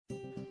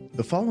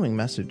The following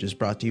message is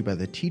brought to you by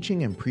the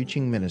teaching and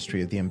preaching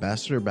ministry of the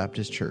Ambassador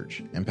Baptist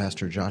Church and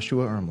Pastor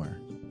Joshua Ermler.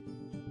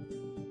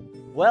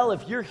 Well,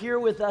 if you're here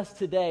with us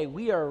today,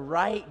 we are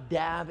right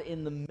dab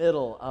in the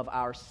middle of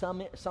our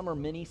summer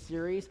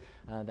mini-series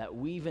that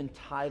we've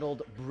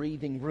entitled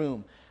Breathing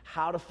Room,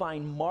 How to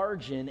Find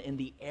Margin in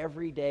the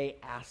Everyday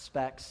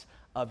Aspects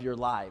of Your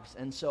Lives.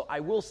 And so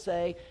I will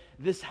say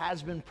this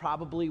has been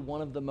probably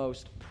one of the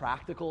most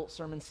practical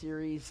sermon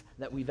series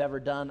that we've ever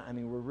done. I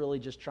mean, we're really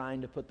just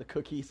trying to put the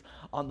cookies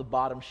on the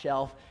bottom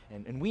shelf.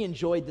 And we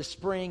enjoyed the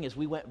spring as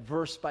we went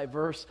verse by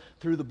verse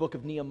through the book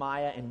of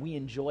Nehemiah, and we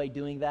enjoy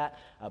doing that.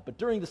 But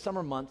during the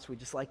summer months, we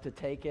just like to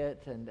take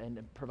it and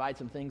provide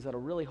some things that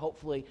will really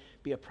hopefully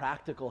be a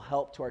practical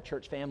help to our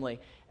church family.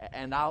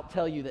 And I'll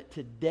tell you that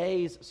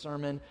today's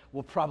sermon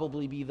will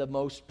probably be the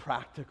most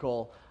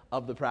practical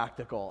of the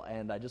practical,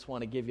 and I just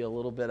want to give you a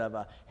little bit of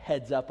a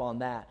heads up on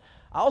that.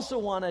 I also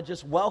want to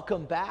just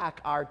welcome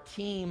back our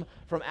team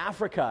from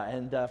Africa,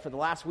 and for the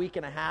last week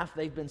and a half,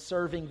 they've been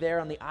serving there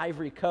on the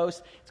Ivory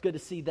Coast. It's good to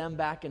see them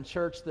back in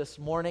church this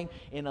morning.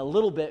 In a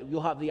little bit,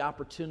 you'll have the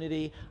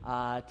opportunity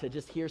to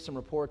just hear some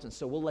reports, and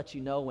so we'll let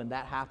you know when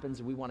that happens,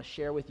 and we want to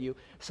share with you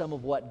some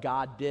of what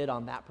God did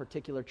on that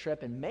particular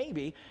trip, and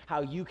maybe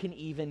how you can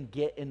even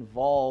get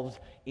involved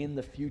in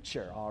the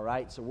future, all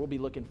right? So we'll be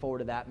looking forward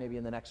to that maybe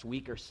in the next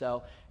week or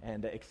so,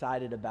 and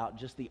excited about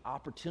just the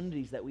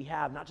opportunities that we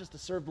have, not just to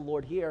serve the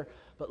Lord here,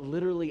 but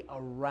literally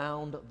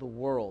around the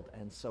world.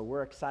 And so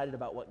we're excited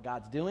about what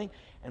God's doing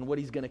and what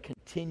He's going to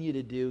continue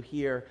to do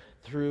here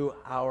through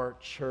our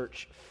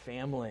church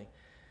family.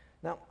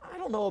 Now, I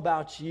don't know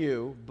about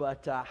you,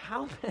 but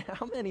how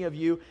many of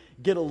you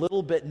get a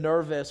little bit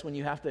nervous when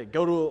you have to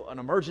go to an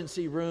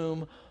emergency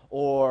room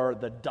or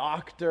the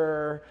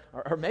doctor,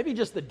 or maybe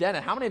just the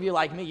dentist? How many of you,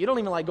 like me, you don't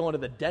even like going to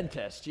the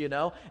dentist, you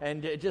know?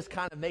 And it just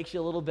kind of makes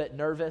you a little bit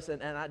nervous,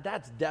 and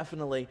that's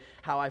definitely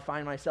how I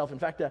find myself. In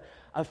fact,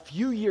 a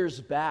few years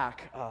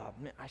back,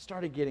 I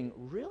started getting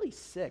really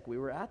sick. We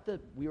were at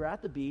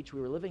the beach.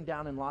 We were living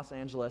down in Los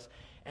Angeles,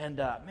 and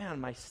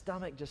my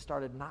stomach just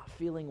started not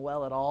feeling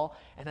well at all.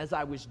 And as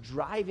I was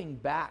driving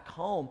back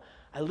home,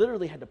 I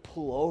literally had to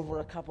pull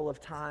over a couple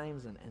of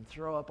times and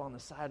throw up on the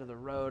side of the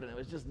road, and it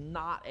was just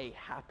not a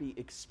happy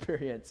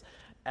experience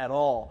at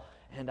all.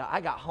 And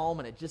I got home,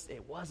 and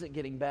it wasn't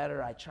getting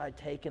better. I tried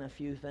taking a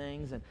few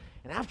things, and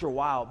after a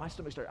while, my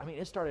stomach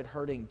started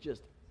hurting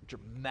just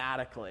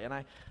dramatically. And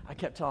I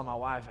kept telling my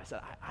wife, I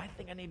said, I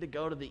think I need to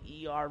go to the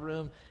ER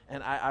room.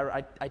 And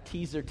I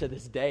tease her to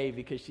this day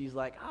because she's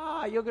like,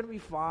 you're going to be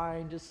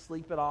fine. Just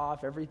sleep it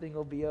off. Everything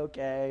will be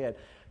okay. And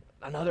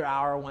another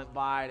hour went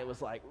by, and it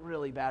was like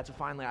really bad. So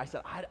finally I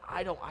said,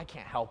 I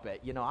can't help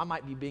it. You know, I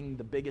might be being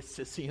the biggest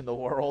sissy in the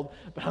world,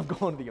 but I'm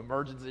going to the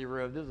emergency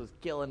room. This is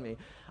killing me.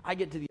 I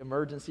get to the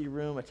emergency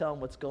room. I tell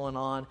them what's going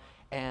on.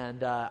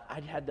 And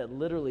I had to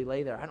literally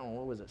lay there,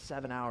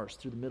 7 hours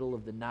through the middle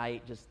of the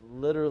night, just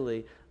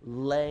literally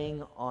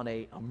laying on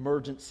a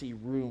emergency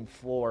room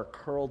floor,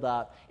 curled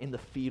up in the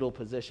fetal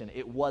position.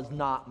 It was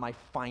not my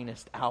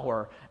finest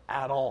hour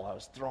at all. I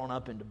was thrown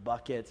up into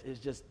buckets.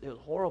 It was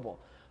horrible.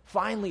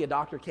 Finally, a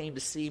doctor came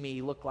to see me.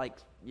 He looked like,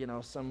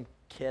 some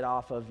kid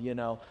off of,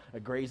 a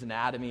Grey's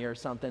Anatomy or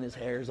something. His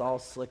hair's all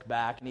slicked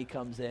back, and he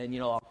comes in,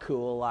 all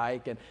cool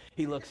like, and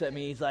he looks at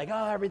me. He's like,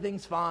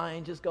 everything's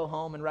fine. Just go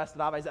home and rest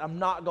it off. I said, I'm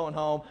not going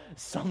home.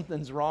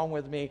 Something's wrong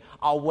with me.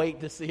 I'll wait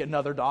to see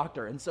another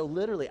doctor. And so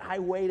literally, I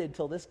waited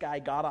till this guy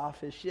got off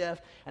his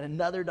shift, and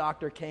another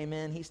doctor came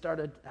in. He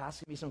started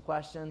asking me some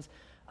questions.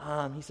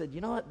 He said,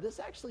 you know what, this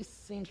actually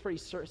seems pretty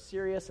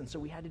serious, and so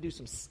we had to do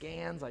some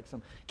scans, like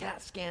some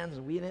CAT scans,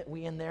 and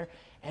we in there,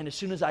 and as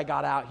soon as I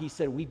got out, he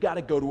said, we've got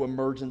to go to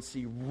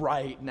emergency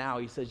right now.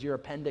 He says, your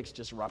appendix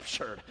just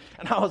ruptured.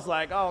 And I was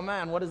like, oh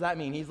man, what does that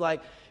mean? He's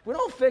like, if we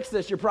don't fix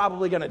this, you're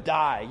probably going to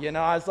die.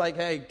 I was like,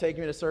 hey, take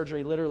me to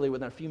surgery. Literally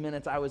within a few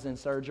minutes, I was in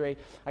surgery.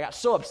 I got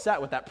so upset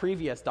with that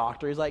previous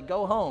doctor. He's like,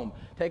 go home,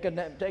 take an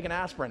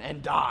aspirin,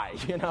 and die.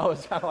 It's kind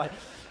of like...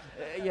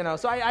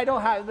 so I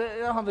don't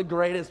have the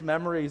greatest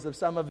memories of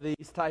some of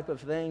these type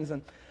of things.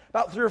 And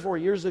about 3 or 4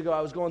 years ago,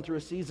 I was going through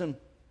a season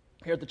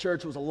here at the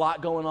church. There was a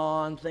lot going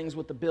on, things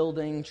with the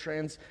building,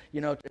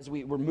 as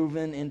we were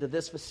moving into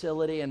this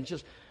facility, and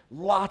just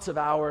lots of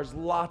hours,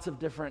 lots of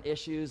different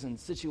issues and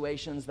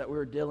situations that we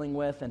were dealing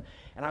with. And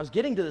I was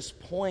getting to this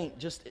point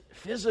just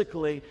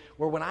physically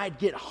where when I'd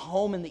get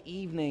home in the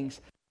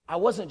evenings, I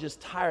wasn't just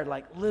tired,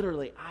 like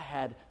literally I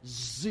had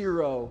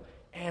zero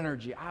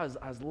energy. I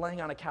was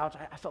laying on a couch.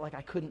 I felt like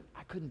I couldn't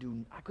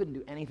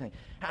do anything.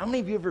 How many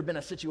of you have ever been in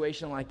a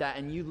situation like that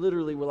and you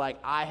literally were like,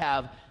 I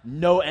have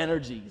no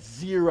energy,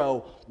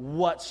 zero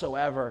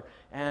whatsoever?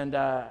 And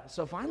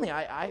so finally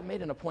I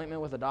made an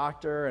appointment with a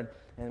doctor,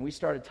 and we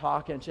started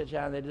talking and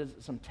chit-chatting. They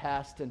did some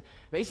tests, and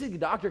basically the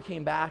doctor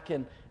came back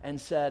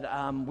and said,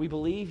 we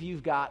believe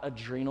you've got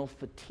adrenal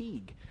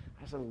fatigue.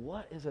 I said,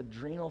 what is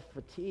adrenal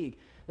fatigue?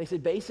 They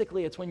said,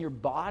 basically, it's when your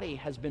body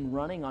has been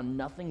running on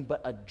nothing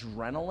but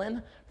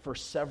adrenaline for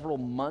several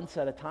months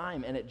at a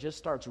time, and it just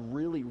starts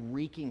really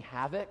wreaking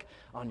havoc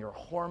on your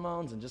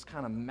hormones and just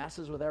kind of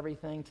messes with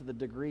everything to the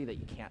degree that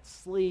you can't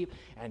sleep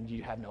and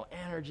you have no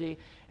energy.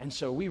 And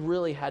so we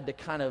really had to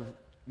kind of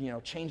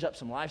change up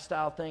some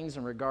lifestyle things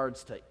in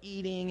regards to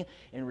eating,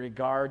 in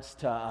regards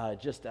to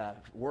just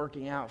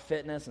working out,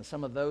 fitness, and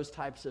some of those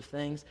types of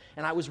things.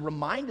 And I was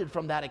reminded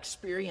from that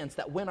experience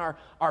that when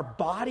our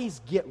bodies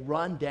get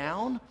run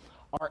down,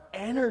 our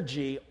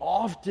energy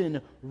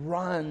often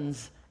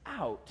runs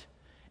out.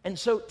 And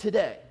so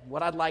today,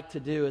 what I'd like to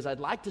do is I'd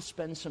like to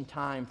spend some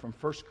time from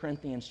 1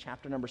 Corinthians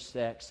chapter number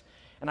 6,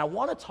 and I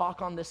want to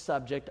talk on this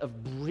subject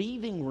of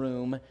breathing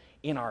room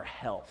in our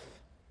health.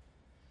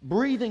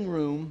 Breathing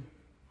room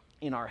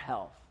in our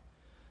health.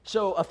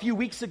 So a few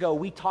weeks ago,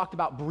 we talked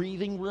about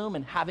breathing room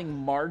and having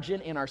margin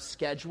in our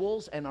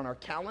schedules and on our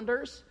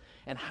calendars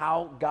and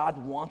how God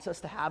wants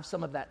us to have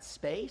some of that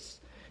space.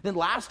 Then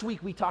last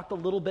week, we talked a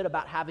little bit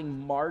about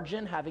having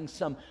margin, having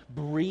some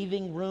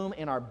breathing room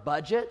in our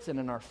budgets and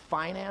in our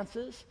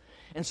finances.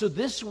 And so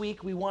this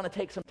week, we want to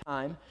take some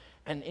time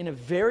and in a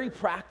very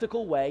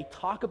practical way,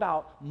 talk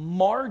about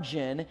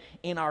margin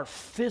in our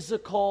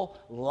physical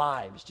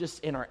lives,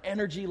 just in our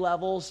energy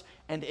levels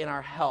and in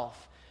our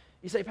health.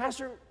 You say,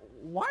 Pastor,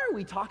 why are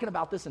we talking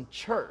about this in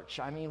church?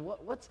 I mean,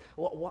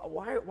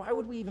 why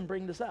would we even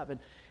bring this up?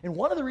 And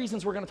one of the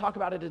reasons we're going to talk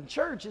about it in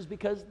church is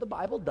because the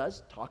Bible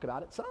does talk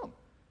about it some.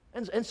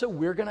 And so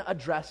we're going to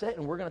address it,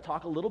 and we're going to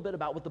talk a little bit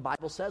about what the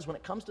Bible says when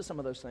it comes to some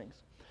of those things.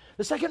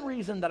 The second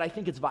reason that I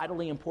think it's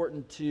vitally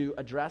important to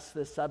address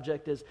this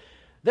subject is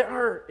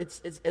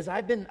as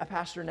I've been a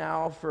pastor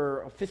now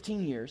for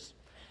 15 years,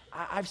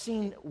 I've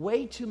seen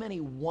way too many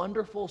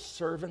wonderful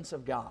servants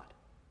of God.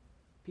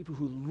 People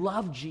who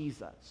love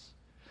Jesus,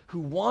 who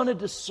wanted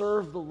to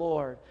serve the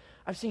Lord.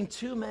 I've seen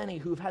too many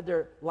who've had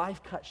their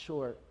life cut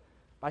short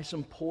by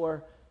some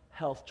poor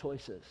health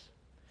choices.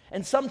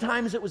 And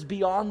sometimes it was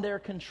beyond their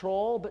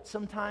control, but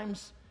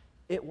sometimes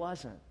it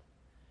wasn't.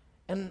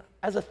 And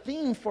as a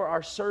theme for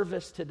our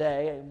service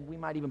today, and we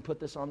might even put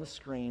this on the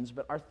screens,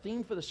 but our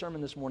theme for the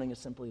sermon this morning is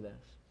simply this.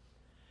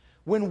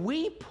 When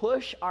we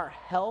push our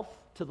health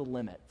to the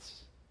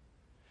limits,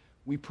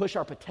 we push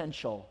our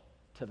potential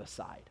to the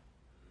side.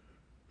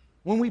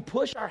 When we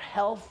push our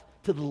health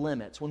to the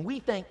limits, when we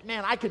think,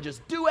 man, I could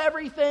just do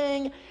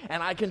everything,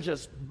 and I can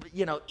just,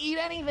 eat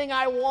anything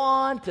I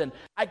want, and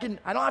I don't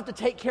have to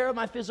take care of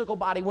my physical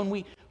body. When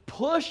we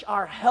push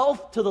our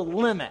health to the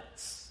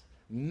limits,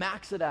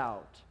 max it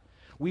out,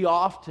 we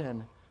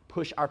often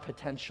push our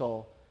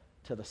potential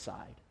to the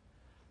side.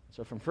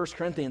 So from 1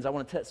 Corinthians, I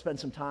want to spend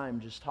some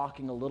time just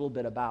talking a little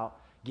bit about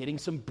getting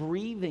some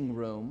breathing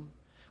room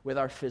with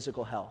our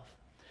physical health.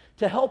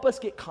 To help us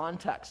get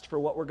context for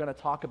what we're going to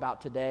talk about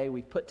today,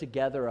 we've put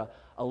together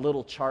a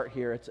little chart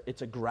here.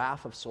 It's a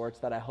graph of sorts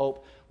that I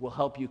hope will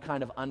help you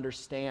kind of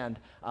understand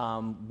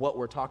what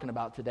we're talking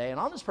about today. And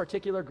on this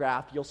particular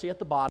graph, you'll see at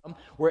the bottom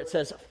where it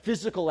says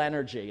physical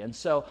energy. And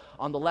so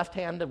on the left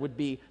hand, that would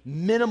be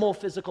minimal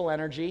physical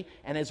energy.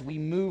 And as we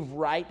move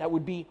right, that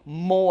would be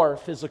more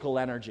physical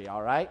energy,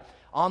 all right?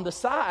 On the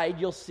side,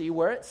 you'll see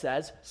where it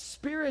says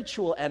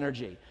spiritual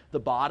energy. The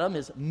bottom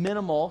is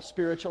minimal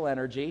spiritual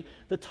energy.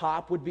 The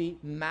top would be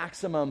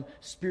maximum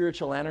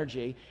spiritual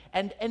energy.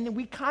 And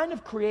we kind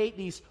of create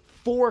these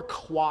 4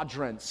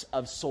 quadrants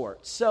of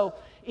sorts. So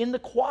in the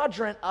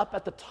quadrant up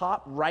at the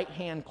top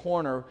right-hand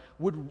corner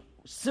would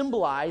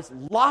symbolize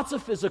lots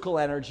of physical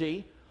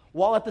energy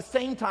while at the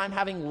same time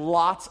having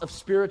lots of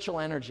spiritual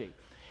energy.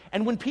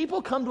 And when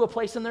people come to a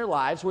place in their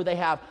lives where they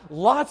have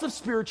lots of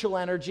spiritual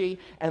energy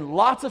and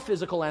lots of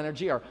physical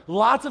energy, or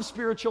lots of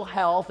spiritual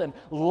health and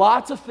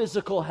lots of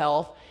physical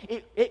health,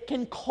 it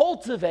can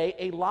cultivate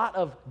a lot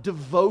of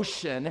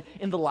devotion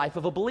in the life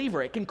of a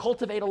believer. It can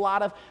cultivate a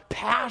lot of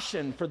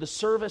passion for the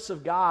service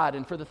of God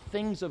and for the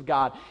things of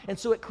God. And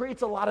so it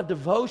creates a lot of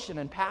devotion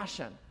and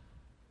passion.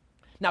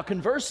 Now,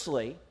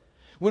 conversely,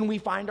 when we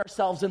find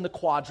ourselves in the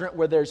quadrant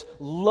where there's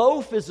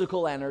low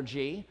physical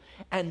energy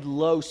and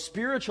low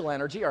spiritual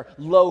energy, or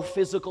low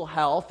physical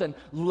health and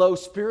low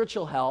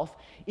spiritual health,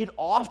 it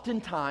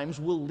oftentimes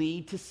will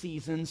lead to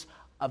seasons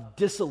of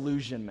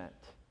disillusionment.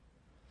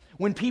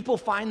 When people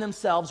find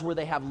themselves where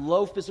they have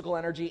low physical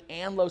energy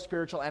and low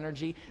spiritual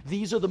energy,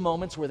 these are the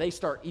moments where they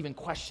start even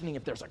questioning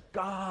if there's a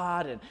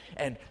God,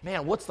 and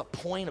man, what's the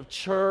point of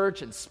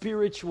church and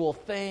spiritual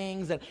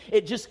things? And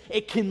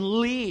it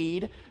can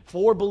lead,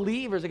 for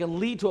believers, it can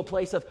lead to a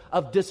place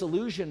of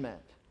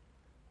disillusionment.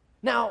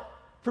 Now,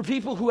 for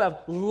people who have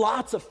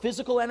lots of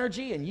physical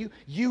energy, and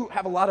you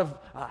have a lot of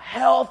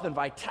health and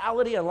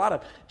vitality and a lot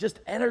of just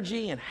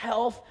energy and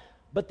health,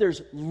 but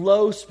there's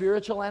low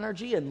spiritual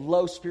energy and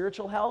low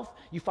spiritual health,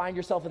 you find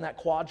yourself in that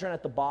quadrant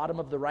at the bottom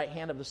of the right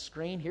hand of the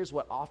screen. Here's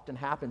what often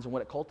happens and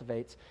what it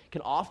cultivates. It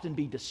can often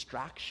be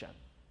distraction.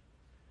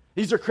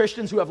 These are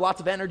Christians who have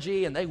lots of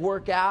energy and they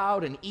work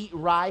out and eat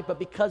right, but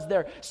because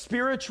their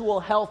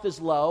spiritual health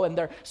is low and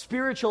their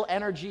spiritual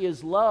energy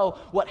is low,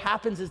 what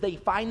happens is they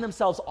find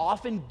themselves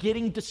often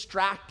getting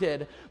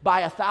distracted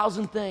by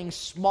 1,000 things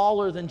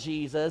smaller than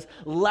Jesus,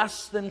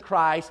 less than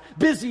Christ,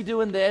 busy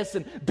doing this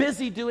and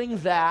busy doing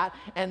that,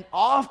 and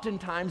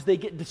oftentimes they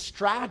get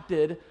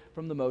distracted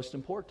from the most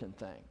important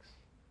things.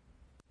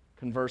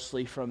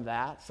 Conversely from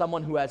that,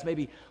 someone who has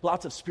maybe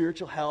lots of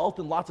spiritual health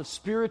and lots of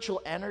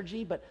spiritual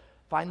energy, but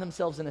find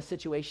themselves in a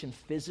situation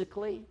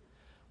physically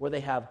where they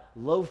have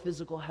low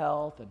physical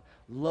health and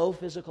low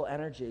physical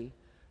energy,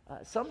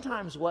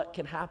 sometimes what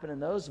can happen in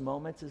those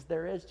moments is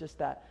there is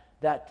just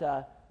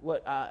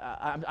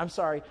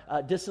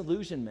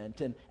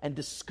disillusionment and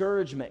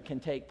discouragement can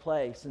take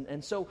place.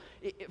 And so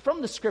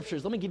from the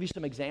scriptures, let me give you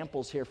some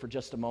examples here for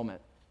just a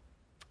moment.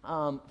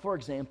 For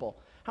example,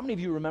 how many of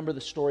you remember the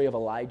story of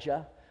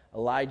Elijah?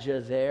 Elijah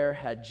there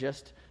had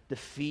just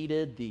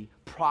defeated the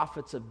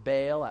prophets of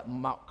Baal at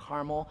Mount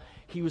Carmel.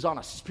 He was on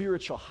a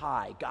spiritual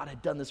high. God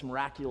had done this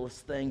miraculous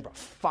thing, brought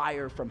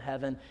fire from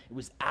heaven. It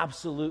was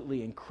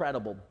absolutely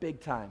incredible,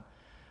 big time.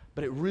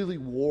 But it really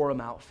wore him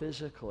out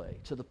physically,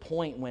 to the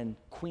point when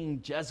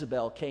Queen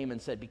Jezebel came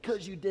and said,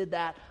 because you did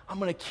that, I'm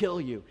going to kill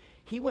you.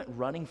 He went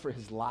running for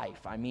his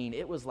life. I mean,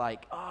 it was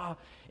like,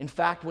 In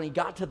fact, when he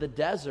got to the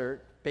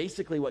desert,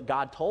 basically what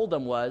God told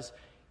him was,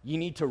 you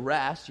need to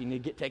rest, you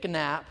need to take a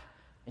nap,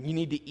 and you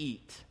need to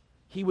eat.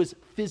 He was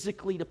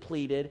physically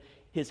depleted,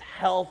 his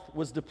health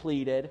was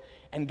depleted,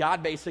 and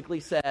God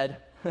basically said,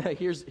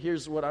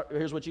 here's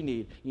what you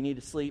need. You need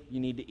to sleep, you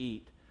need to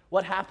eat.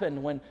 What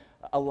happened when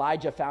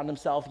Elijah found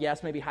himself,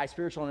 yes, maybe high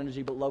spiritual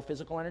energy, but low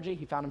physical energy?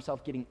 He found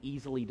himself getting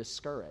easily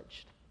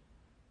discouraged.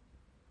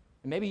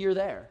 And maybe you're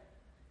there,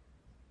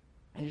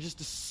 and you're just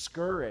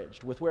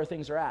discouraged with where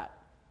things are at.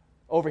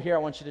 Over here, I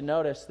want you to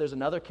notice there's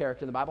another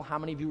character in the Bible. How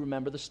many of you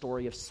remember the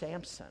story of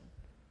Samson?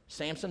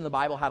 Samson in the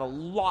Bible had a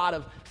lot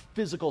of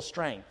physical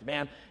strength,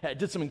 man.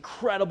 Did some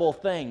incredible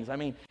things. I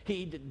mean,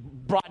 he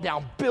brought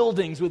down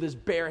buildings with his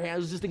bare hands.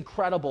 It was just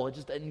incredible.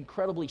 Just an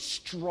incredibly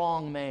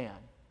strong man.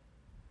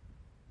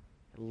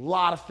 A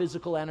lot of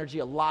physical energy,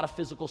 a lot of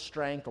physical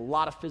strength, a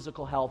lot of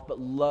physical health, but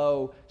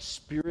low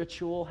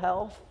spiritual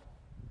health.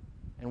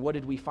 And what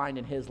did we find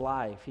in his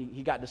life?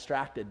 He got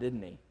distracted,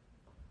 didn't he?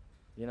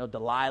 You know,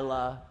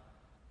 Delilah,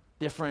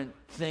 different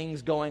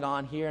things going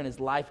on here, and his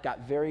life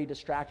got very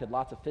distracted.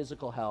 Lots of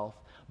physical health,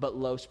 but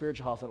low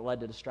spiritual health, and it led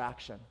to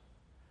distraction.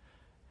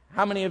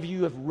 How many of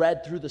you have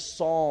read through the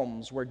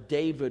Psalms where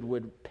David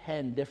would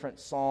pen different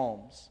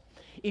psalms?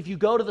 If you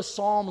go to the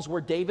Psalms where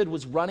David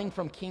was running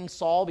from King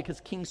Saul because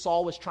King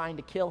Saul was trying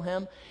to kill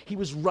him, he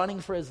was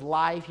running for his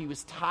life, he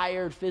was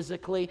tired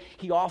physically,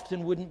 he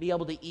often wouldn't be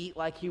able to eat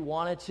like he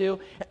wanted to.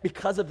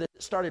 Because of this,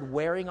 it started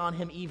wearing on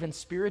him even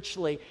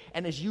spiritually.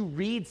 And as you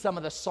read some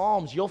of the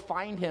Psalms, you'll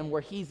find him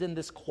where he's in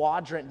this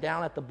quadrant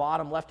down at the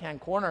bottom left-hand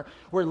corner,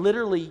 where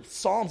literally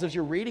Psalms, as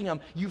you're reading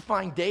them, you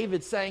find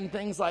David saying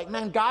things like,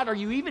 man, God, are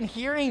you even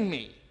hearing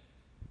me?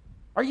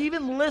 Are you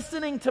even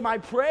listening to my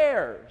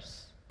prayers?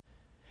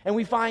 And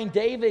we find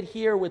David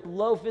here with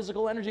low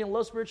physical energy and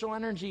low spiritual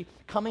energy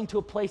coming to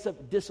a place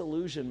of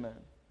disillusionment.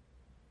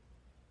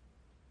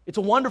 It's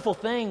a wonderful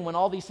thing when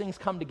all these things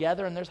come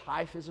together and there's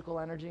high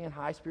physical energy and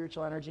high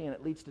spiritual energy and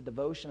it leads to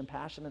devotion and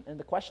passion. And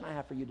the question I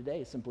have for you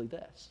today is simply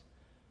this.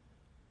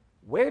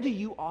 Where do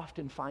you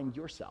often find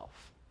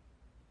yourself?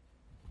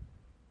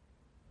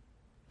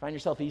 Find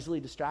yourself easily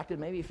distracted?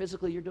 Maybe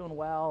physically you're doing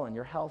well and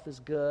your health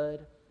is good.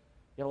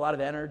 You have a lot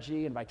of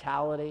energy and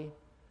vitality.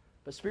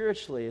 But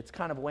spiritually, it's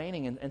kind of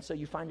waning, and so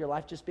you find your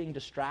life just being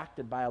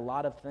distracted by a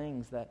lot of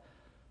things that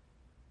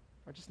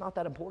are just not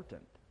that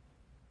important.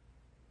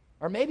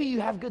 Or maybe you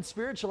have good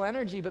spiritual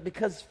energy, but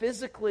because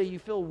physically you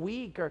feel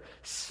weak or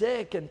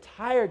sick and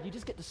tired, you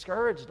just get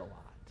discouraged a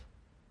lot.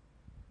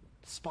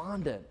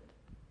 Despondent,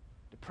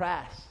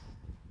 depressed.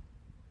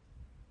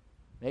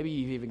 Maybe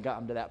you've even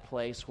gotten to that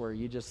place where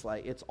you just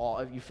like,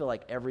 you feel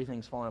like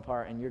everything's falling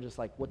apart, and you're just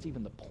like, what's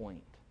even the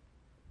point?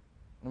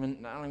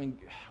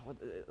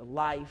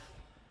 Life,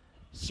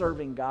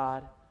 serving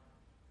God.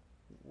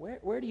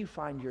 Where do you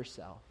find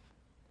yourself?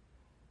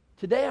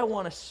 Today I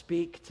want to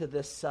speak to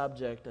this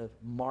subject of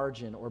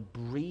margin or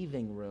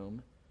breathing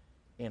room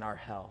in our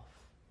health.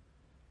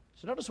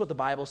 So notice what the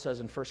Bible says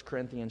in 1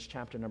 Corinthians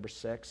chapter number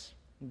 6.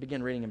 We'll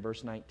begin reading in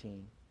verse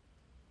 19.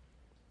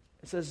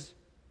 It says,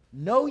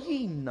 know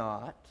ye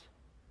not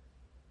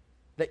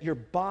that your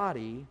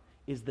body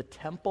is the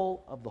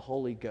temple of the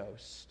Holy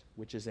Ghost,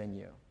 which is in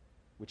you,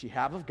 which ye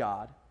have of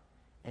God,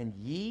 and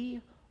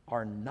ye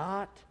are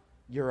not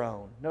your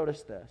own.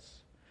 Notice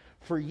this.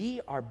 For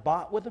ye are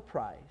bought with a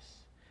price.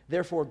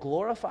 Therefore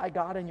glorify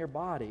God in your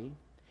body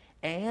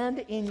and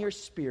in your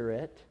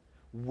spirit,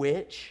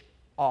 which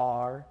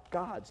are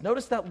God's.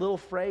 Notice that little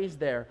phrase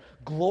there.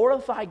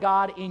 Glorify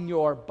God in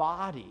your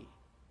body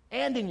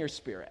and in your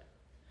spirit.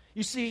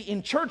 You see,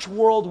 in church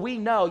world, we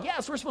know,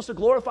 yes, we're supposed to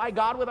glorify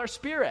God with our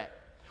spirit.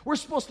 We're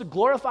supposed to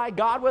glorify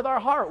God with our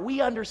heart.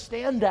 We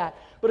understand that.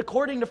 But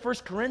according to 1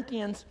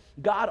 Corinthians,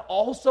 God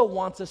also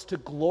wants us to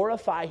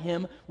glorify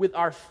Him with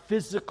our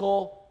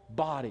physical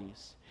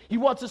bodies. He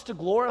wants us to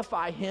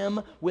glorify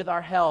Him with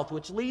our health,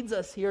 which leads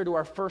us here to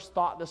our first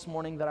thought this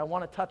morning that I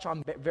want to touch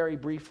on very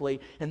briefly,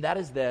 and that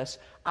is this: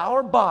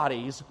 our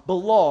bodies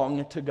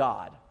belong to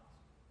God.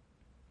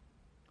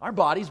 Our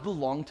bodies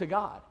belong to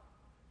God.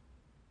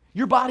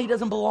 Your body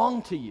doesn't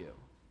belong to you.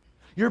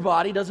 Your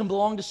body doesn't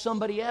belong to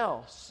somebody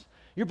else.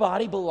 Your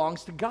body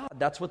belongs to God.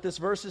 That's what this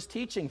verse is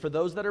teaching for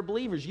those that are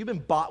believers. You've been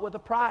bought with a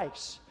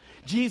price.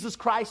 Jesus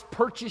Christ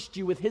purchased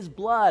you with His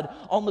blood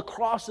on the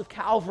cross of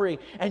Calvary,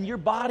 and your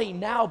body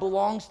now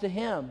belongs to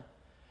Him.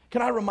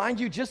 Can I remind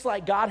you, just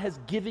like God has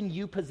given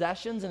you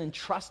possessions and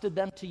entrusted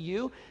them to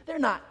you, they're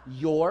not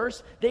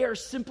yours. They are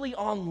simply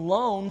on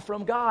loan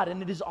from God.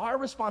 And it is our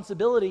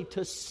responsibility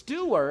to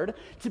steward,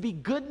 to be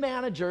good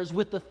managers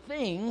with the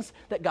things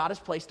that God has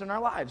placed in our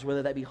lives,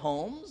 whether that be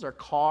homes or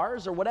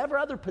cars or whatever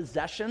other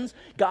possessions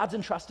God's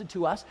entrusted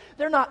to us.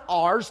 They're not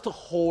ours to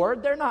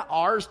hoard. They're not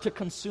ours to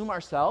consume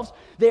ourselves.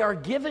 They are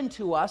given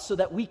to us so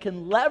that we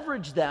can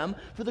leverage them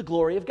for the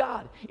glory of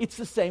God. It's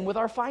the same with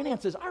our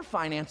finances. Our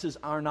finances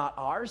are not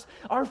ours.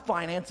 Our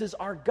finances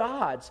are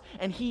God's,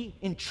 and He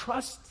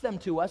entrusts them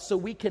to us so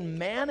we can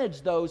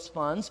manage those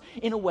funds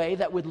in a way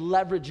that would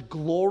leverage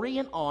glory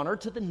and honor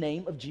to the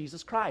name of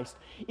Jesus Christ.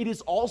 It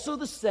is also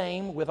the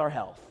same with our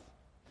health.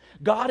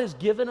 God has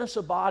given us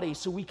a body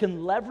so we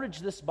can leverage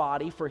this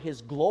body for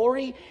His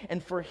glory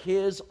and for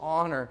His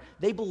honor.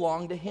 They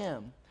belong to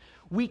Him.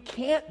 We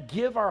can't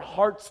give our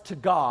hearts to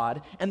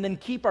God and then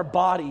keep our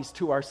bodies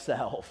to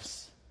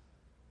ourselves.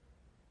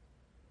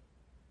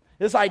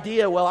 This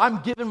idea, well,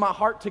 I'm giving my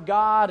heart to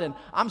God and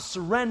I'm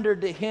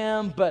surrendered to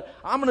Him, but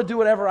I'm going to do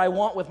whatever I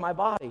want with my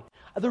body.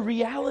 The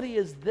reality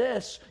is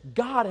this: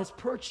 God has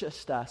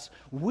purchased us.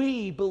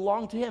 We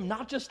belong to Him,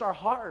 not just our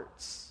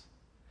hearts,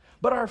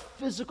 but our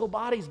physical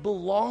bodies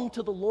belong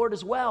to the Lord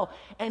as well.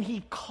 And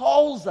He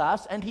calls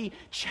us and He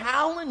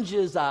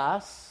challenges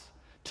us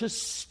to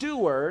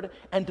steward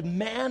and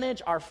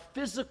manage our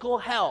physical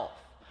health,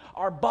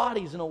 our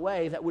bodies, in a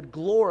way that would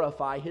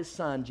glorify His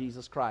Son,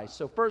 Jesus Christ.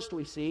 So first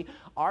we see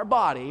our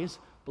bodies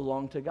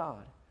belong to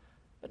God.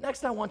 But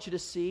next I want you to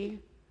see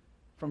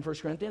from 1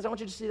 Corinthians, I want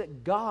you to see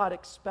that God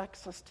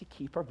expects us to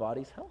keep our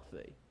bodies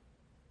healthy.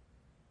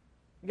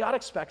 God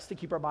expects to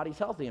keep our bodies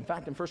healthy. In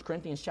fact, in 1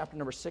 Corinthians chapter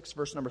number 6,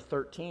 verse number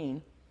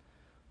 13,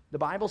 the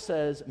Bible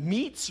says,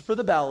 meats for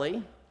the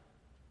belly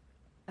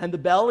and the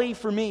belly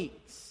for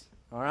meats.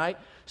 All right?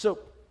 So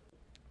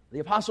the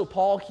Apostle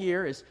Paul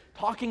here is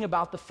talking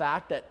about the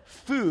fact that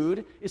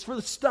food is for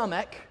the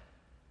stomach,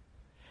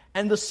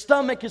 and the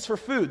stomach is for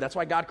food. That's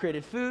why God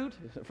created food,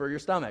 for your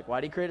stomach.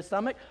 Why did He create a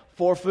stomach?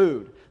 For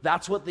food.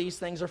 That's what these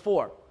things are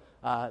for.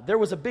 There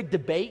was a big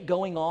debate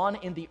going on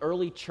in the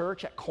early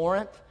church at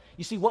Corinth.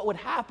 You see, what would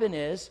happen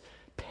is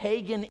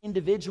pagan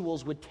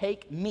individuals would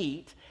take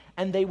meat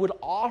and they would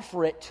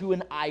offer it to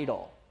an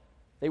idol.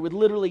 They would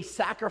literally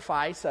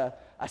sacrifice a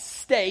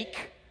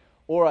steak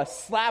or a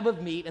slab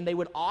of meat, and they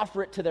would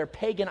offer it to their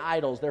pagan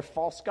idols, their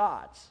false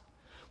gods.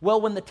 Well,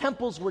 when the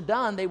temples were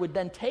done, they would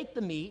then take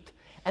the meat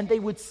and they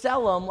would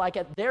sell them like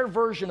at their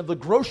version of the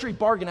grocery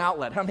bargain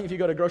outlet. How many of you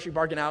go to grocery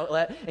bargain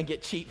outlet and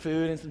get cheap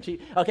food and some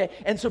cheap? Okay,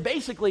 and so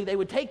basically they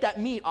would take that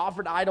meat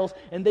offered to idols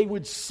and they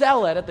would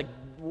sell it at the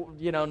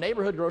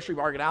neighborhood grocery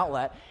bargain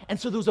outlet. And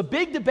so there was a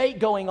big debate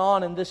going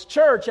on in this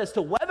church as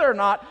to whether or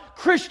not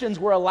Christians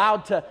were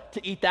allowed to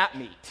eat that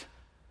meat.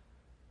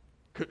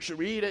 Should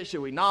we eat it? Should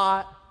we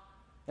not?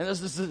 And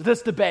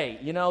this debate,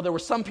 there were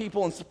some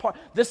people in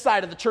this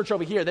side of the church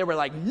over here, they were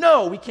like,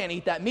 no, we can't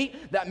eat that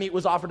meat. That meat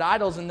was offered to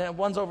idols. And then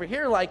ones over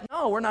here like,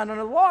 no, we're not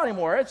under the law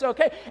anymore. It's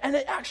okay. And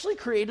it actually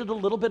created a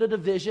little bit of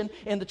division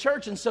in the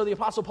church. And so the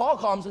Apostle Paul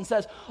comes and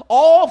says,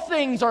 all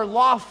things are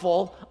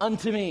lawful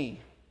unto me.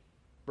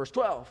 Verse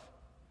 12.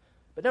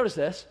 But notice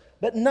this,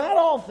 but not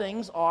all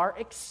things are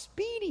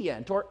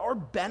expedient or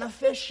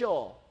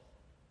beneficial.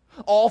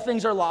 All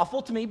things are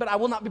lawful to me, but I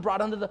will not be brought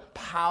under the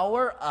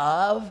power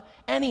of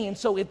any. And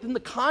so in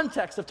the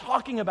context of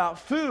talking about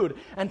food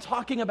and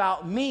talking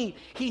about meat,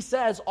 he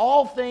says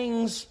all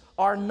things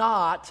are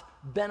not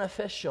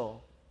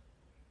beneficial.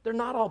 They're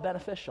not all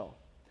beneficial.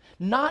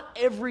 Not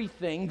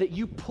everything that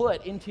you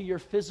put into your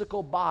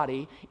physical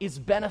body is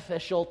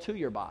beneficial to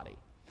your body.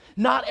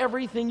 Not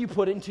everything you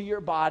put into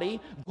your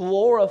body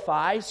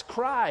glorifies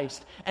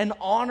Christ and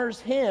honors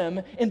Him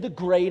in the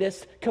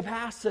greatest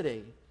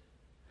capacity.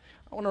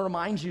 I want to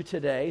remind you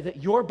today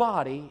that your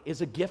body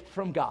is a gift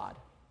from God,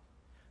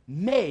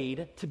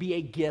 made to be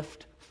a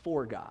gift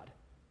for God.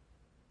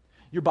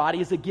 Your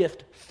body is a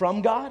gift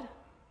from God,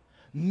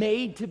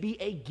 made to be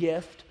a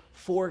gift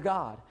for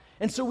God.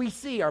 And so we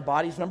see our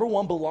bodies, number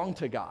one, belong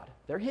to God.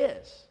 They're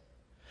His.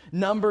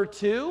 Number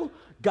two,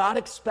 God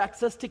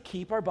expects us to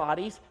keep our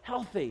bodies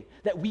healthy,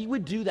 that we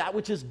would do that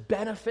which is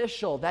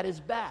beneficial, that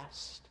is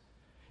best.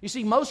 You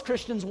see, most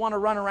Christians want to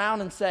run around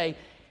and say,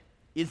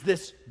 is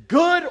this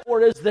good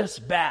or is this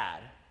bad?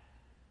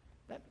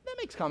 That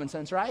makes common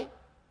sense, right?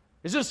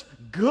 Is this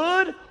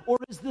good or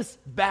is this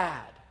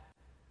bad?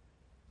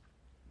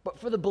 But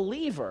for the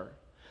believer,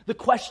 the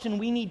question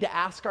we need to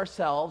ask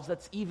ourselves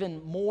that's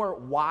even more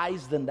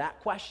wise than that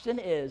question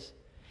is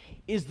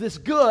this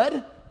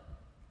good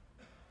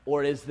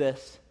or is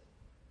this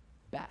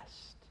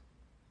best?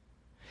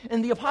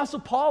 And the Apostle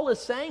Paul is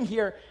saying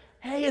here,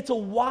 hey, it's a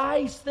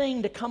wise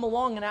thing to come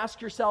along and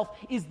ask yourself,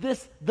 is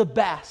this the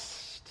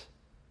best?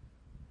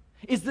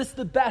 Is this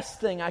the best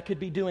thing I could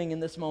be doing in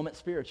this moment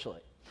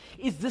spiritually?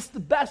 Is this the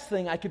best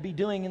thing I could be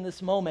doing in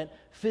this moment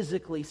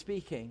physically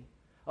speaking?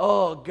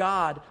 Oh,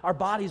 God, our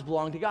bodies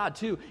belong to God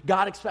too.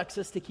 God expects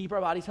us to keep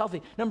our bodies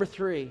healthy. Number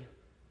 3,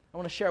 I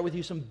want to share with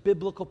you some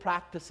biblical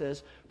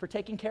practices for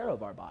taking care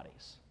of our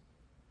bodies.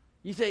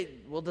 You say,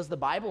 well, does the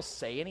Bible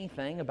say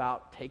anything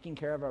about taking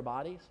care of our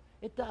bodies?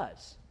 It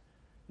does.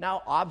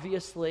 Now,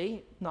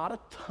 obviously, not a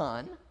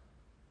ton,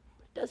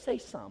 but it does say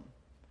some.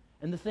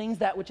 And the things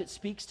that which it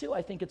speaks to,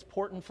 I think it's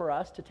important for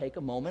us to take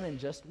a moment and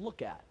just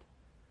look at.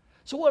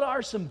 So what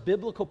are some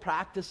biblical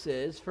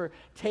practices for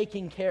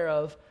taking care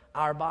of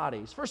our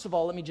bodies? First of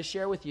all, let me just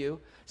share with you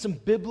some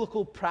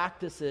biblical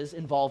practices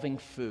involving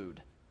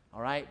food.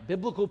 All right?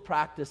 Biblical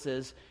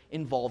practices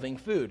involving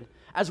food.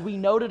 As we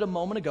noted a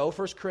moment ago,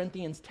 1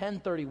 Corinthians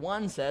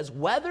 10:31 says,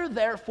 "Whether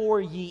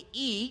therefore ye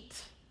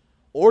eat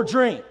or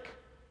drink,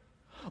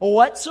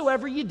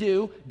 whatsoever you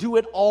do, do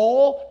it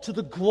all to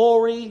the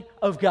glory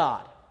of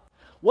God."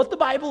 What the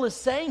Bible is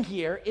saying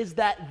here is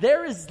that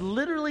there is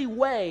literally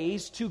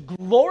ways to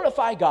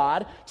glorify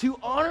God, to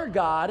honor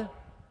God,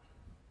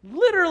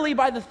 literally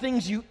by the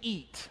things you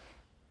eat,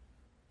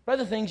 by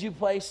the things you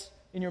place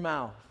in your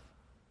mouth.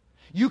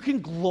 You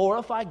can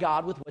glorify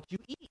God with what you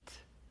eat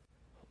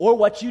or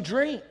what you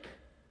drink.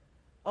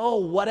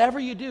 Oh, whatever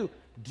you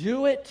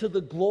do it to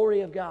the glory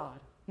of God.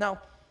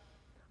 Now,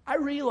 I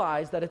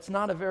realize that it's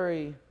not a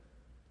very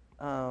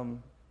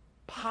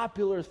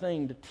popular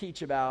thing to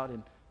teach about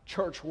in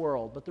church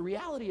world, but the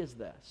reality is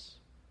this.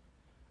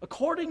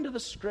 According to the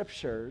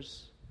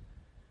scriptures,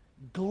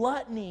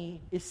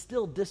 gluttony is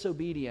still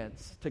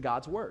disobedience to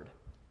God's word.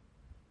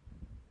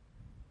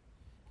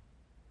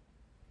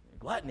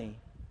 Gluttony.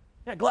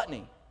 Yeah,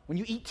 gluttony. When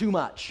you eat too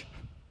much.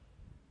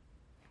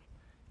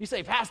 You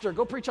say, Pastor,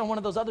 go preach on one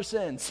of those other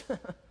sins.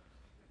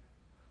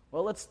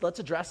 Well, let's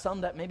address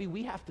some that maybe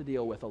we have to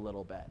deal with a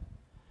little bit.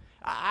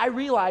 I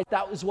realize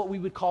that was what we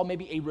would call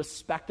maybe a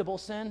respectable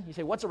sin. You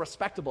say, what's a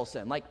respectable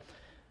sin? Like,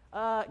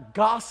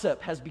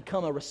 gossip has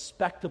become a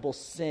respectable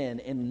sin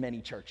in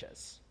many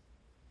churches.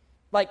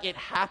 Like, it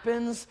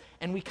happens,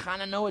 and we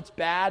kind of know it's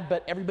bad,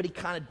 but everybody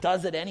kind of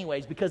does it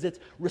anyways because it's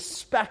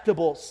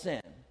respectable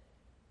sin.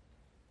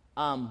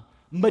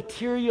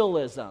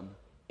 Materialism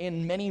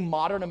in many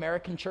modern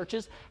American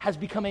churches has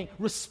become a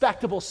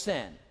respectable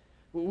sin.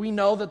 We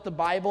know that the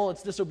Bible,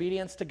 it's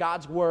disobedience to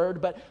God's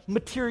word, but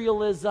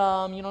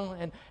materialism,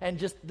 and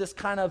just this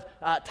kind of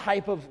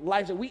type of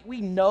life,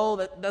 we know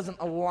that doesn't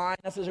align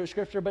necessarily with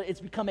Scripture, but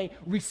it's become a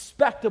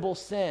respectable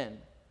sin.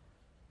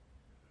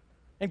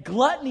 And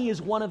gluttony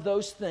is one of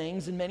those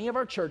things in many of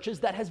our churches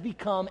that has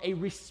become a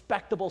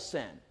respectable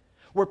sin,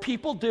 where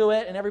people do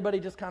it and everybody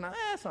just kind of,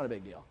 it's not a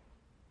big deal.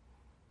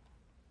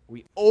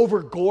 We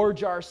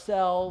overgorge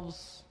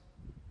ourselves.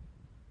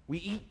 We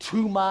eat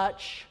too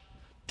much,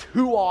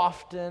 too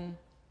often.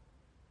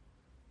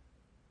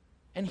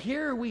 And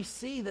here we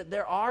see that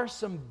there are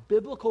some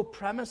biblical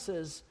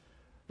premises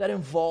that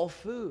involve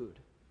food.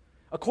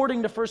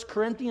 According to 1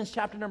 Corinthians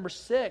chapter number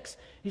 6,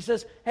 he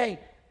says, hey,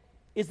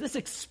 is this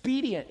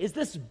expedient? Is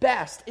this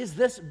best? Is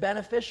this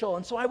beneficial?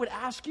 And so I would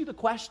ask you the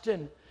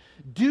question,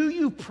 do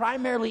you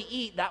primarily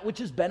eat that which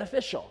is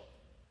beneficial?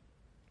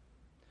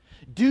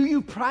 Do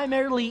you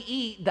primarily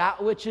eat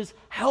that which is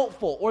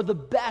helpful or the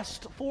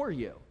best for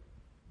you?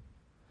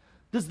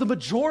 Does the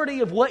majority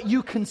of what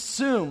you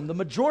consume, the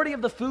majority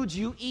of the foods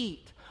you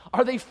eat,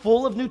 are they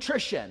full of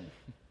nutrition,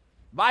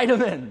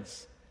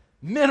 vitamins,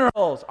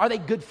 minerals? Are they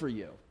good for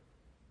you?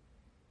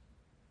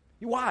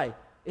 Why?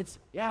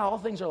 All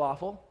things are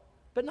lawful,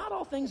 but not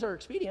all things are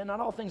expedient, not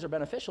all things are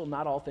beneficial,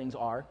 not all things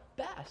are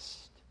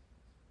best.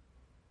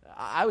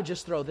 I would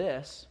just throw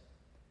this.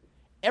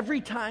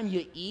 Every time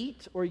you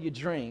eat or you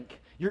drink,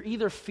 you're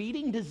either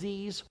feeding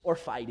disease or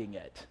fighting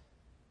it.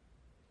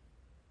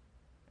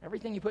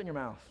 Everything you put in your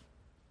mouth,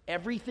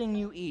 everything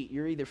you eat,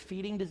 you're either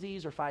feeding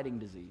disease or fighting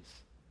disease.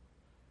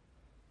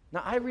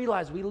 Now, I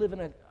realize we live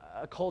in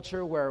a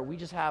culture where we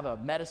just have a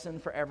medicine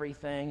for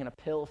everything and a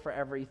pill for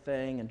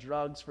everything and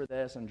drugs for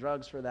this and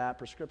drugs for that,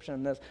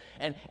 prescription this.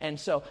 And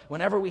so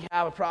whenever we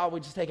have a problem,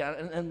 we just take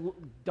it. And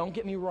don't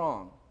get me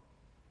wrong.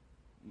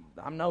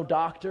 I'm no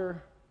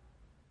doctor.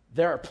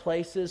 There are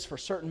places for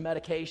certain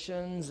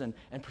medications and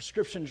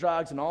prescription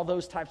drugs and all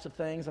those types of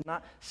things. I'm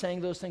not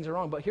saying those things are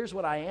wrong, but here's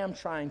what I am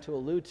trying to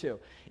allude to.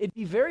 It'd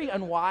be very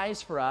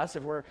unwise for us,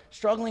 if we're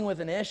struggling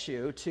with an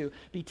issue, to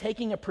be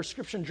taking a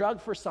prescription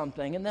drug for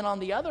something and then on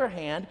the other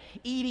hand,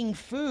 eating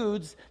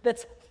foods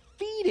that's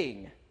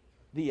feeding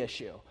the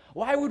issue.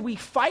 Why would we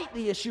fight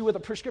the issue with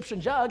a prescription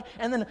drug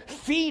and then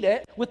feed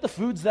it with the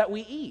foods that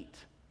we eat?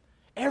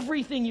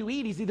 Everything you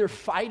eat is either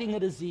fighting a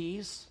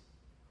disease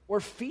or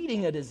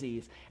feeding a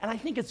disease. And I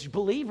think as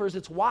believers,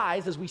 it's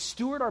wise as we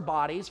steward our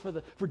bodies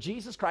for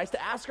Jesus Christ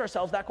to ask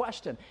ourselves that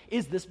question: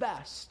 is this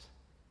best?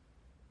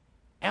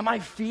 Am I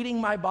feeding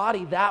my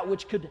body that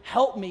which could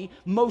help me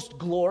most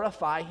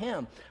glorify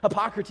Him?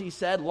 Hippocrates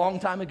said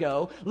long time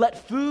ago,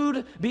 "Let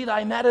food be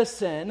thy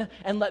medicine,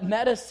 and let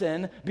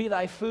medicine be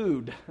thy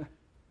food."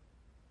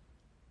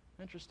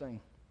 Interesting.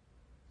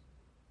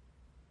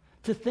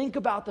 To think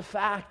about the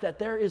fact that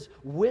there is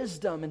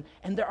wisdom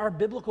and there are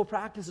biblical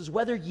practices,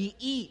 whether you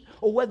eat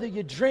or whether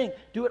you drink,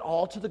 do it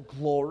all to the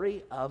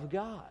glory of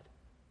God.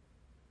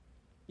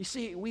 You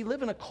see, we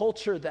live in a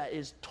culture that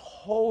is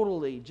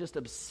totally just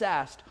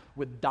obsessed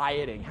with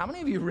dieting. How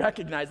many of you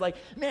recognize,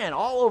 man,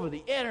 all over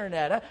the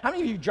internet, how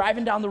many of you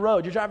driving down the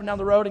road, you're driving down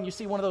the road and you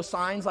see one of those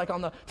signs like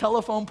on the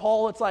telephone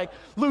pole, it's like,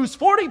 lose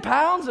 40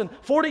 pounds in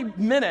 40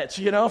 minutes,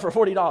 for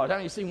 $40.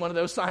 Haven't you seen one of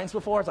those signs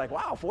before? It's like,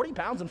 wow, 40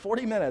 pounds in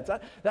 40 minutes.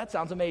 That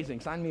sounds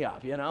amazing. Sign me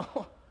up,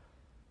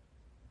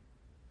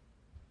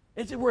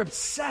 We're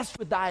obsessed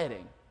with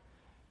dieting.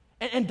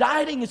 And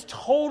dieting is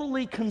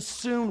totally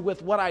consumed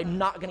with what I'm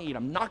not going to eat.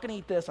 I'm not going to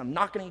eat this. I'm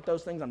not going to eat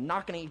those things. I'm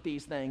not going to eat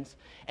these things.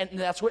 And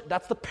that's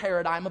the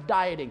paradigm of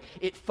dieting.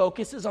 It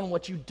focuses on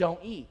what you don't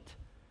eat.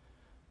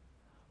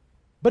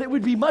 But it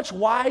would be much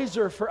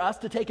wiser for us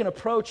to take an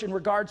approach in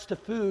regards to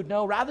food.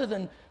 No, rather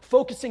than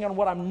focusing on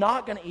what I'm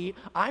not going to eat,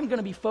 I'm going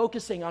to be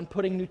focusing on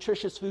putting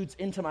nutritious foods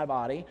into my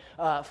body.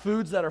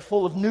 Foods that are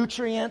full of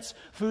nutrients,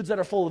 foods that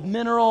are full of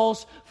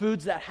minerals,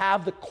 foods that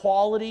have the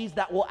qualities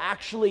that will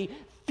actually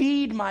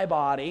feed my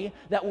body,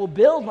 that will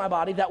build my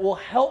body, that will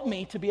help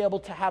me to be able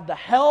to have the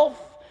health,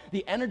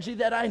 the energy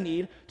that I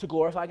need to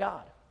glorify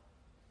God.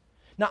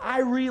 Now,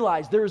 I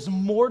realize there's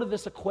more to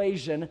this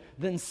equation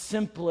than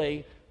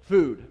simply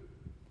food.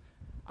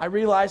 I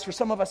realize for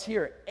some of us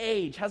here,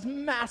 age has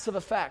massive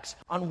effects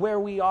on where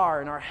we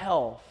are in our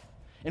health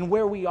and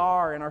where we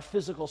are in our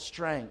physical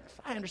strength.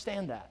 I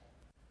understand that.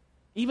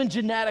 Even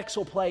genetics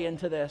will play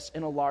into this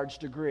in a large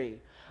degree.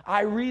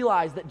 I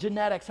realize that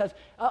genetics has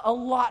a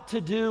lot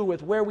to do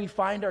with where we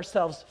find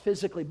ourselves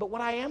physically. But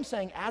what I am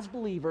saying, as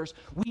believers,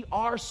 we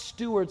are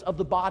stewards of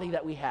the body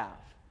that we have.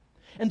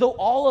 And though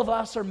all of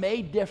us are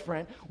made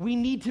different, we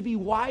need to be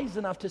wise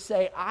enough to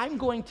say, I'm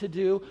going to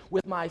do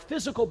with my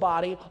physical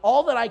body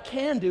all that I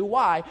can do.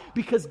 Why?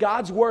 Because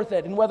God's worth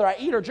it. And whether I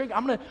eat or drink,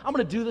 I'm going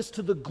to do this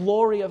to the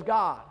glory of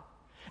God.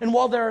 And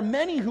while there are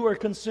many who are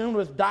consumed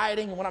with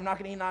dieting and what I'm not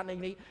going to eat, not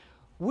going to eat,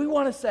 we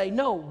want to say,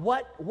 no,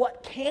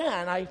 what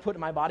can I put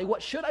in my body?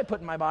 What should I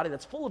put in my body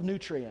that's full of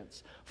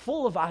nutrients,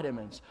 full of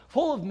vitamins,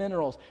 full of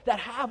minerals, that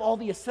have all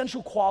the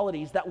essential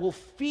qualities that will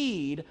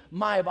feed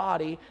my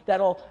body,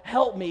 that'll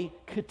help me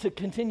to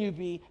continue to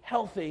be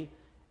healthy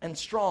and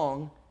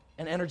strong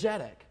and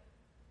energetic?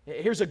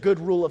 Here's a good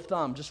rule of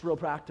thumb, just real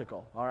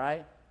practical, all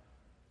right?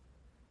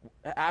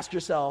 Ask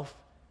yourself,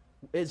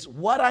 is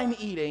what I'm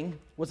eating,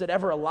 was it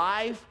ever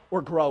alive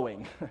or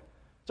growing?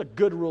 It's a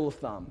good rule of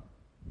thumb.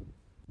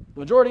 The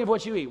majority of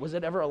what you eat, was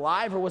it ever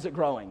alive or was it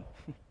growing?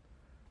 It's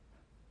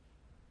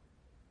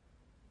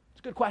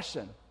a good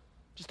question,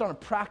 just on a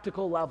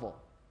practical level.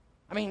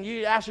 I mean,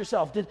 you ask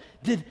yourself,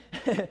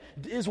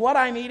 is what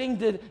I'm eating,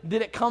 did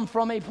it come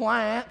from a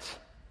plant?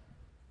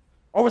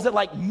 Or was it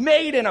like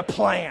made in a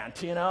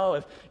plant,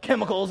 with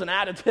chemicals and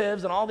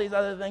additives and all these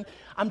other things?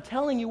 I'm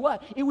telling you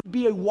what, it would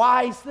be a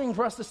wise thing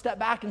for us to step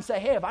back and say,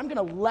 hey, if I'm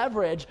going to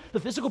leverage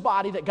the physical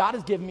body that God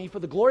has given me for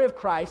the glory of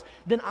Christ,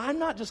 then I'm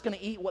not just going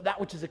to eat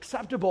that which is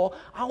acceptable.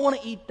 I want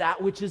to eat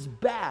that which is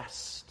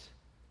best.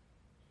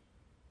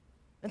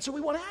 And so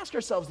we want to ask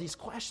ourselves these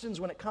questions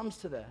when it comes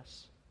to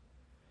this.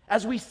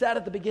 As we said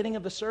at the beginning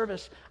of the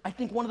service, I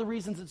think one of the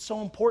reasons it's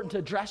so important to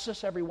address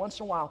this every once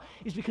in a while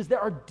is because there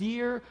are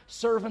dear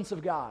servants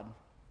of God,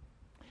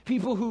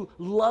 people who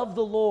love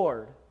the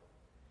Lord,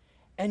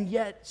 and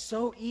yet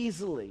so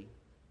easily,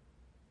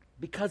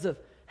 because of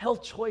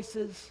health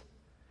choices,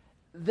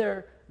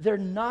 they're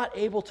not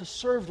able to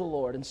serve the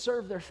Lord and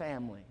serve their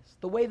families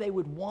the way they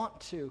would want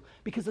to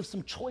because of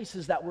some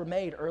choices that were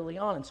made early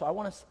on. And so I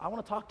want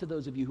to talk to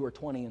those of you who are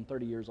 20 and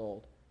 30 years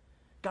old.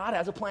 God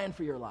has a plan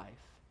for your life.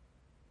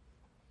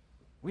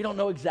 We don't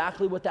know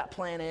exactly what that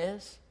plan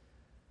is,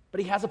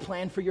 but He has a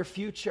plan for your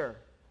future.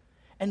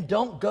 And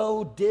don't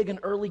go dig an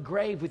early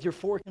grave with your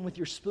fork and with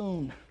your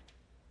spoon.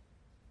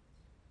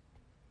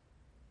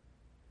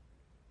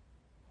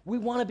 We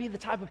want to be the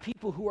type of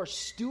people who are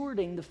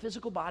stewarding the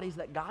physical bodies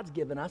that God's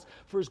given us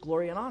for His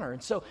glory and honor.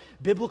 And so,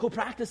 biblical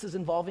practices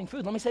involving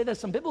food. Let me say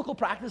this, some biblical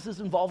practices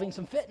involving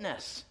some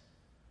fitness.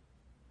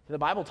 The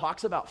Bible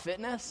talks about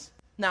fitness.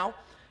 Now,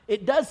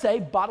 it does say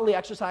bodily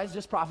exercise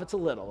just profits a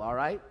little, all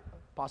right?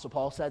 Apostle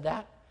Paul said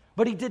that.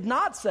 But he did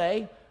not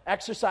say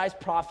exercise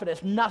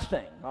profiteth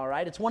nothing, all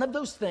right? It's one of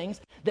those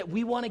things that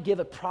we want to give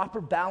a proper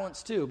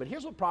balance to. But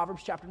here's what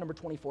Proverbs chapter number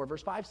 24,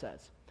 verse 5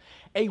 says.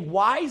 A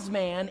wise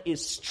man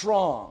is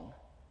strong.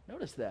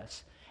 Notice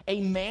this. A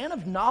man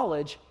of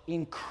knowledge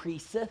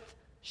increaseth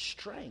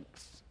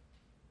strength.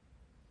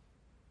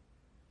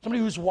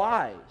 Somebody who's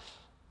wise,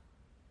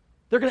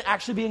 they're going to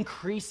actually be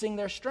increasing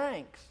their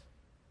strength.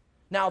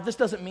 Now, this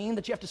doesn't mean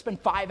that you have to spend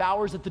 5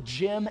 hours at the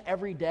gym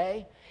every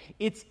day.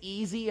 It's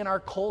easy in our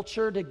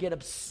culture to get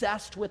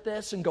obsessed with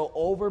this and go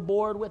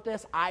overboard with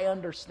this. I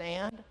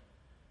understand.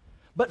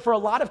 But for a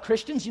lot of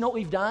Christians, you know what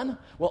we've done?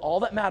 Well, all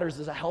that matters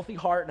is a healthy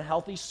heart and a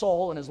healthy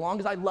soul, and as long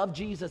as I love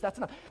Jesus, that's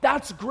enough.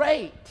 That's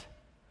great.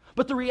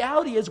 But the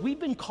reality is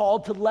we've been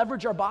called to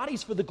leverage our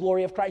bodies for the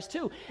glory of Christ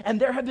too. And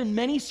there have been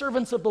many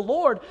servants of the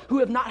Lord who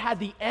have not had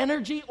the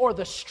energy or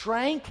the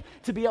strength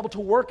to be able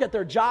to work at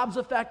their jobs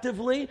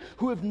effectively,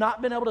 who have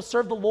not been able to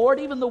serve the Lord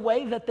even the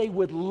way that they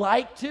would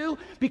like to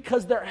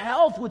because their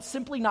health would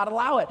simply not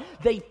allow it.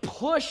 They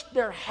pushed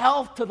their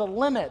health to the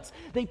limits.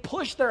 They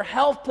pushed their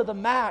health to the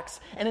max,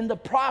 and in the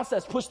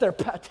process pushed their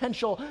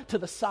potential to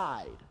the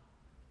side.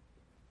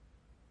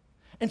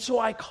 And so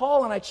I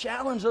call and I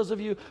challenge those of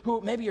you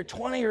who maybe you're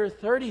 20 or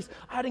 30s,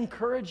 I'd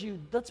encourage you,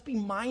 let's be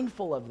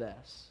mindful of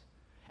this.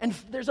 And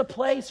there's a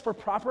place for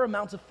proper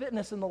amounts of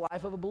fitness in the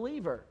life of a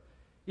believer.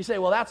 You say,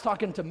 well, that's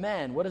talking to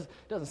men. It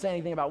doesn't say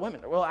anything about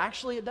women. Well,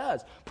 actually it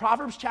does.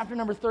 Proverbs chapter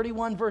number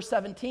 31, verse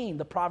 17,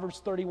 the Proverbs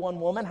 31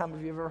 woman. How many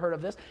of you have ever heard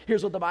of this?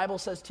 Here's what the Bible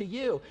says to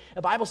you.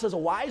 The Bible says a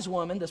wise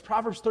woman, this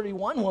Proverbs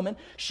 31 woman,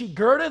 she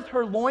girdeth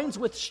her loins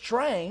with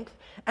strength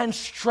and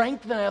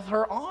strengtheneth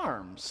her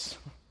arms.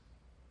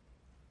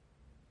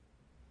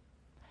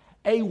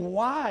 A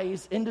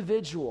wise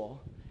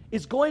individual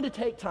is going to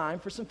take time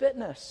for some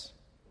fitness.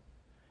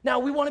 Now,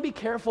 we want to be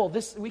careful.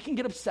 We can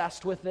get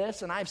obsessed with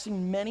this, and I've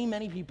seen many,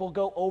 many people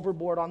go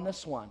overboard on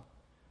this one.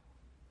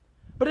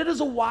 But it is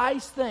a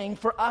wise thing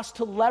for us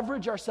to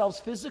leverage ourselves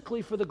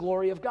physically for the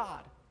glory of God.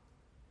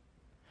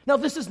 Now,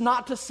 this is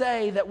not to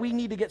say that we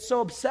need to get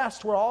so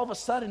obsessed where all of a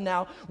sudden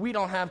now we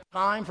don't have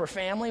time for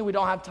family, we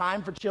don't have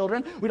time for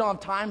children, we don't have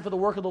time for the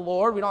work of the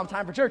Lord, we don't have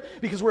time for church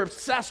because we're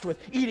obsessed with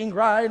eating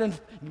right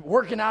and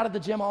working out at the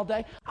gym all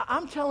day.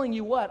 I'm telling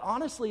you what,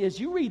 honestly, as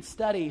you read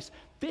studies,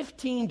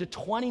 15 to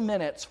 20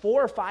 minutes,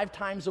 4 or 5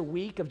 times a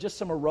week of just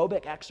some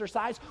aerobic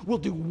exercise will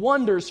do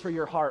wonders for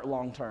your heart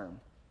long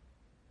term.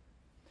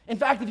 In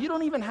fact, if you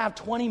don't even have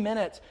 20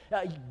 minutes,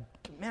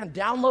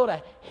 download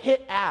a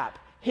HIIT app.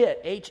 HIIT,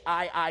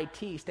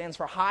 H-I-I-T, stands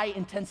for High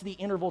Intensity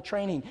Interval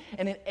Training.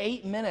 And in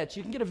 8 minutes,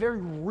 you can get a very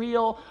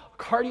real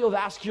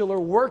cardiovascular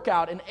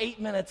workout in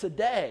 8 minutes a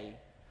day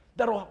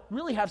that'll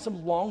really have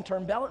some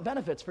long-term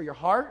benefits for your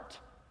heart.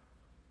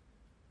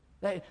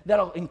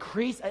 That'll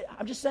increase.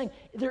 I'm just saying,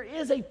 there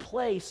is a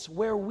place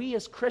where we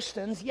as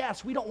Christians,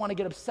 yes, we don't want to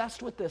get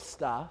obsessed with this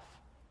stuff.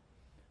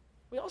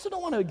 We also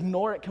don't want to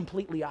ignore it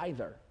completely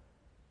either.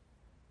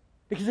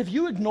 Because if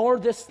you ignore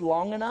this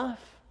long enough,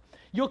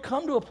 you'll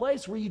come to a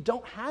place where you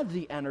don't have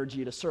the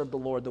energy to serve the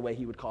Lord the way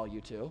He would call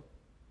you to,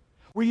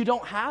 where you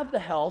don't have the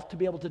health to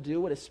be able to do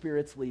what His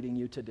Spirit's leading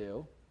you to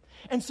do.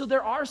 And so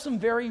there are some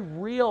very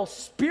real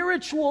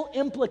spiritual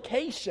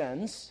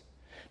implications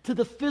to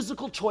the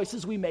physical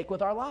choices we make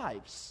with our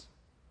lives.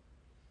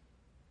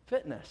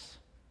 Fitness.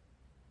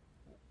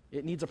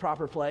 It needs a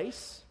proper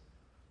place.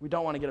 We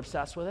don't want to get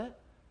obsessed with it.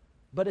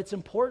 But it's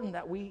important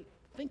that we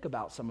think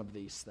about some of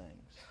these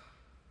things.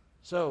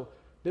 So,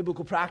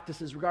 biblical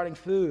practices regarding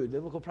food,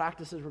 biblical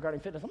practices regarding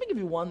fitness. Let me give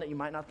you one that you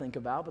might not think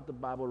about, but the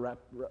Bible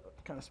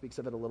kind of speaks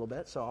of it a little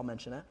bit, so I'll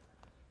mention it.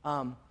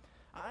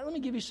 Let me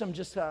give you some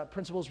just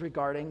principles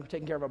regarding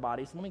taking care of our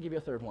bodies. Let me give you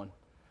a third one.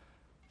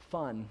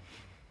 Fun.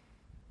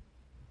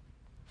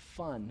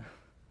 Fun.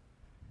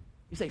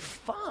 You say,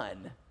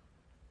 fun?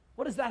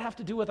 What does that have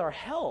to do with our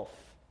health?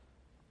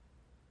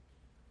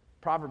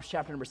 Proverbs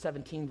chapter number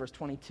 17, verse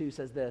 22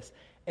 says this,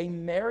 a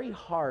merry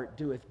heart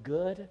doeth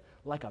good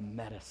like a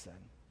medicine,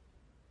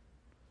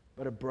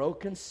 but a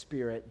broken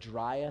spirit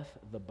drieth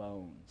the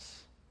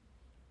bones.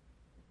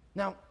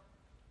 Now,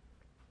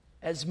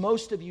 as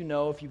most of you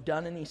know, if you've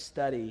done any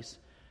studies,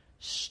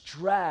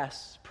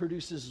 stress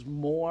produces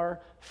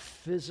more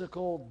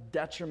physical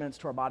detriments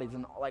to our bodies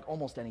than like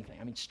almost anything.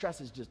 I mean,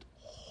 stress is just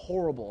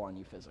horrible on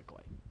you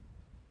physically.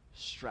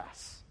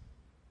 Stress.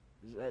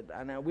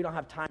 I know we don't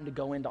have time to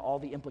go into all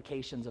the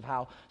implications of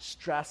how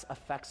stress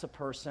affects a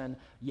person,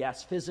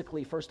 yes,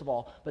 physically, first of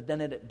all, but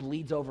then it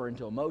bleeds over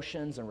into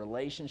emotions and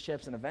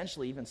relationships and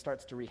eventually even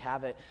starts to wreak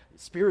havoc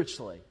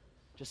spiritually,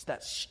 just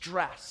that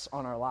stress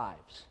on our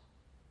lives.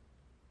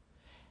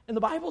 And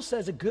the Bible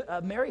says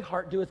a merry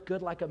heart doeth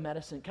good like a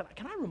medicine.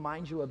 Can I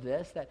remind you of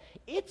this, that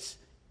it's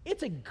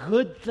a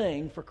good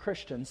thing for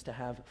Christians to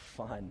have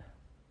fun.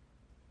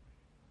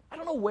 I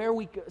don't know where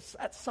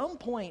at some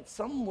point,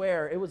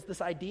 somewhere, it was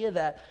this idea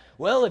that,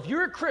 well, if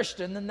you're a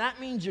Christian, then that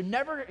means you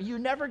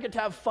never get to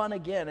have fun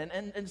again.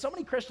 And so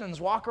many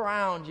Christians walk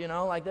around,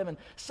 like they've been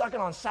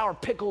sucking on sour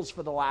pickles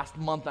for the last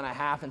month and a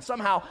half, and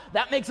somehow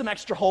that makes them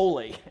extra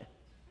holy.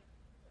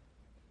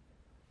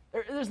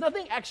 There's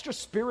nothing extra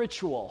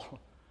spiritual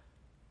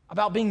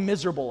about being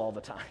miserable all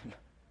the time.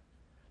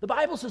 The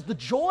Bible says the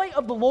joy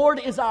of the Lord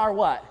is our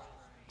what?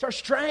 It's our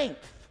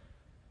strength.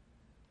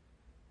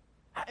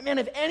 Man,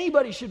 if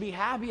anybody should be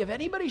happy, if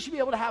anybody should be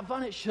able to have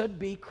fun, it should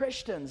be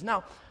Christians.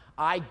 Now,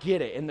 I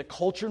get it. In the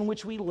culture in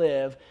which we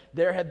live,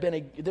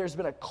 there's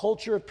been a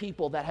culture of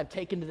people that have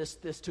taken this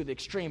to the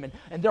extreme,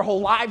 and their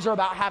whole lives are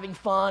about having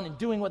fun and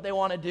doing what they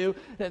want to do.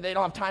 They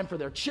don't have time for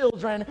their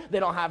children.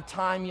 They don't have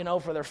time,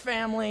 for their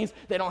families.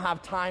 They don't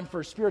have time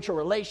for spiritual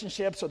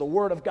relationships or the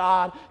Word of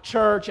God,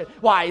 church. And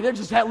why? They're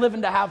just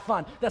living to have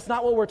fun. That's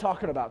not what we're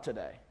talking about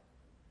today.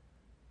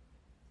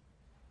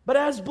 But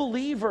as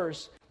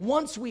believers,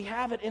 once we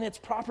have it in its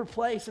proper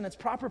place and its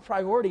proper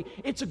priority,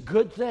 it's a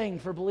good thing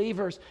for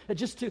believers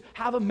just to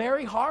have a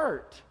merry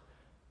heart,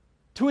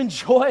 to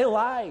enjoy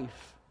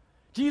life.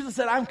 Jesus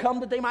said, I'm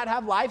come that they might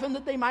have life and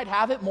that they might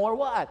have it more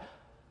what?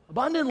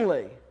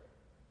 Abundantly.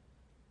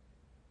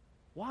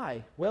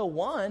 Why? Well,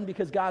 one,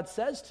 because God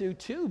says to.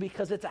 Two,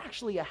 because it's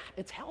actually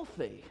it's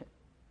healthy.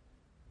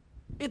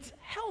 It's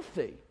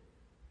healthy.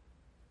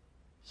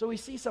 So we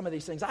see some of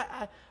these things.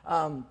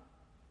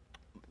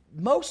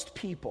 Most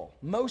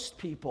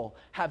people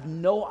have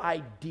no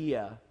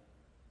idea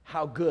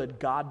how good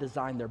God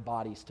designed their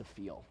bodies to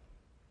feel.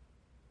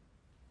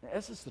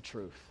 This is the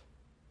truth.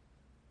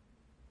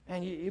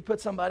 And you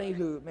put somebody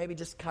who maybe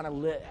just kind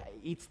of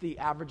eats the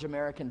average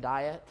American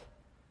diet,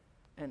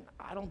 and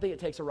I don't think it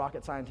takes a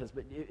rocket scientist,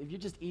 but if you're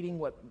just eating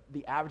what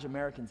the average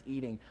American's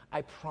eating,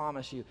 I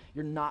promise you,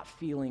 you're not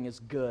feeling as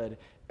good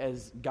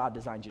as God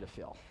designed you to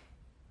feel.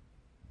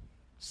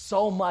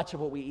 So much of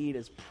what we eat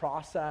is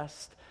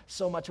processed.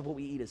 So much of what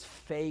we eat is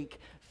fake,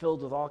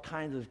 filled with all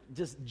kinds of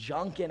just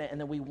junk in it. And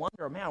then we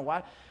wonder, man,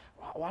 why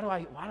do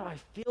I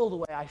feel the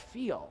way I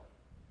feel?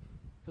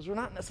 Because we're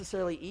not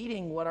necessarily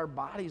eating what our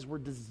bodies were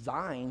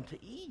designed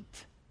to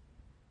eat.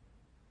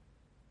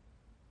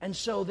 And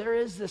so there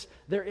is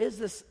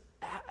this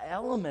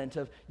element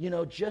of,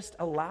 just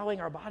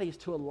allowing our bodies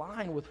to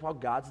align with how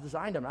God's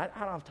designed them. I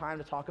don't have time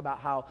to talk about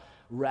how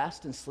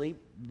rest and sleep,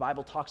 the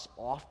Bible talks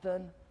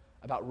often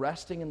about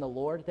resting in the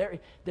Lord.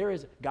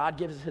 God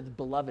gives his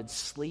beloved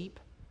sleep.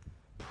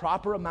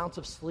 Proper amounts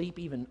of sleep,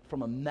 even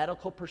from a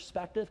medical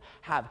perspective,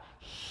 have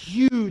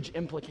huge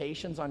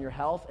implications on your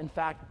health. In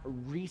fact,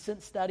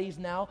 recent studies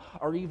now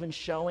are even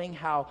showing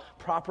how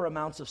proper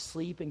amounts of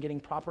sleep and getting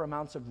proper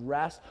amounts of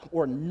rest,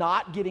 or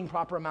not getting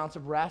proper amounts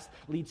of rest,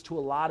 leads to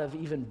a lot of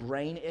even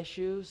brain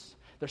issues.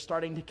 They're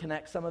starting to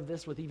connect some of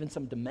this with even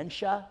some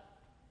dementia.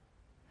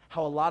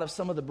 How a lot of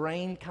some of the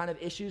brain kind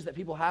of issues that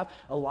people have,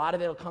 a lot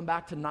of it will come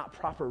back to not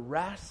proper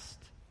rest.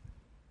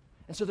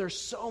 And so there's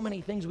so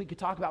many things we could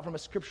talk about from a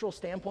scriptural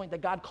standpoint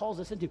that God calls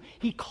us into.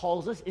 He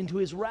calls us into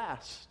his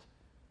rest.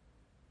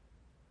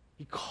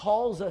 He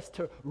calls us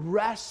to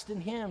rest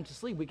in him, to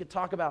sleep. We could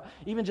talk about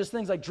even just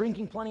things like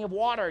drinking plenty of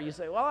water. You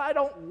say, well, I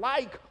don't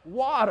like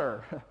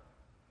water.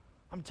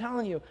 I'm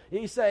telling you.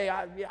 You say,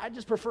 I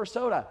just prefer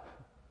soda.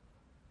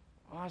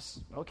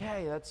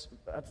 Okay, that's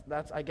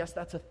I guess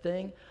that's a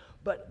thing.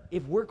 But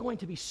if we're going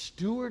to be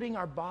stewarding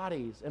our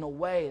bodies in a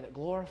way that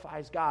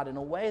glorifies God, in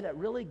a way that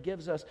really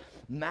gives us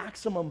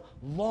maximum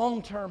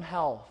long-term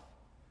health,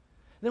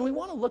 then we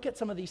want to look at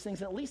some of these things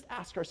and at least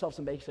ask ourselves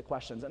some basic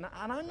questions. And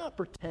I'm not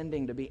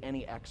pretending to be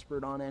any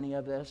expert on any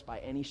of this by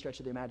any stretch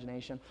of the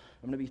imagination.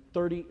 I'm going to be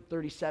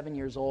 37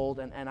 years old,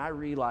 and I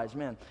realize,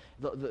 man,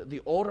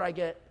 the older I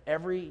get,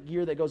 every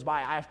year that goes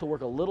by, I have to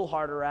work a little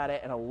harder at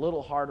it and a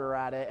little harder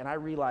at it, and I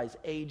realize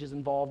age is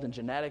involved and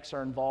genetics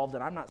are involved,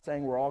 and I'm not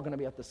saying we're all going to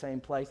be at the same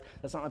place.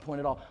 That's not my point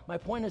at all. My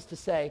point is to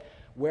say,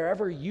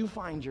 wherever you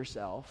find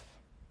yourself,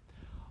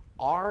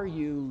 are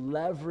you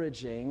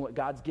leveraging what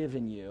God's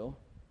given you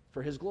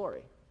for his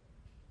glory?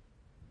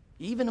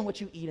 Even in what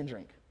you eat and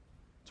drink.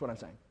 That's what I'm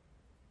saying.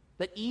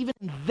 That even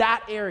in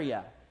that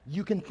area,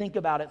 you can think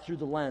about it through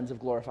the lens of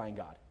glorifying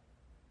God.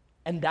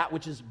 And that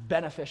which is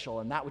beneficial,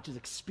 and that which is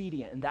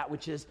expedient, and that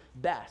which is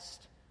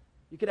best.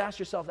 You could ask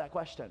yourself that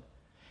question.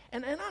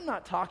 And I'm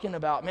not talking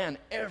about, man,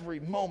 every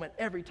moment,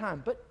 every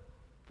time, but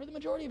for the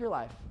majority of your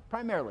life,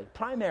 primarily.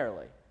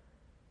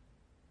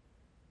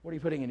 What are you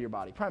putting into your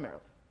body?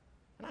 Primarily.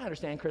 And I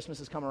understand Christmas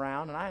has come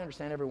around, and I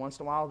understand every once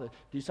in a while to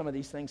do some of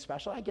these things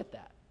special. I get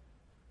that.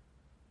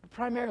 But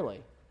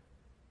primarily,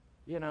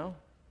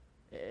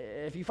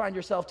 if you find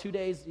yourself 2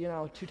 days,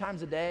 2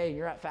 times a day, and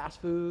you're at fast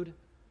food,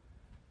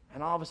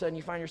 and all of a sudden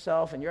you find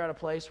yourself and you're at a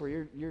place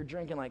where you're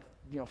drinking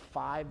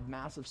 5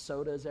 massive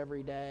sodas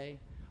every day,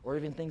 or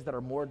even things that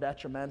are more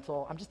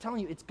detrimental. I'm just telling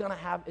you, it's gonna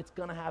have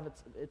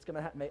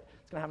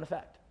an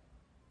effect.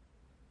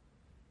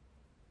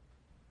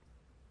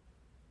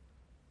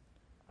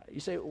 You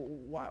say,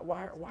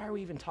 why are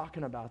we even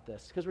talking about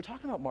this? Because we're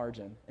talking about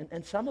margin.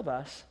 And some of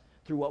us,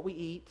 through what we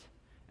eat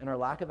and our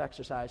lack of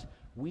exercise,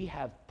 we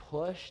have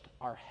pushed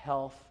our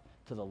health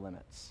to the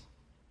limits.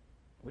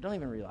 We don't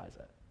even realize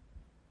it.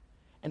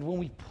 And when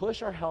we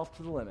push our health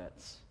to the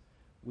limits,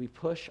 we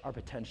push our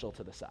potential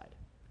to the side.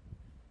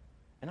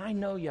 And I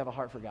know you have a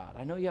heart for God.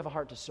 I know you have a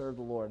heart to serve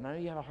the Lord. And I know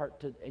you have a heart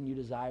to, and you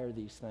desire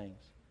these things.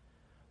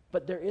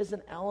 But there is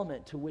an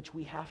element to which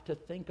we have to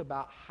think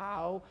about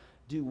how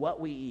do what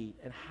we eat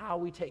and how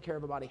we take care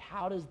of our body,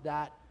 how does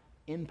that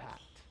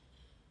impact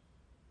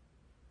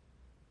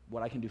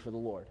what I can do for the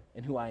Lord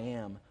and who I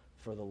am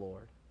for the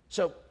Lord?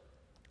 So,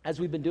 as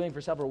we've been doing for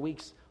several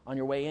weeks on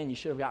your way in, you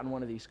should have gotten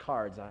one of these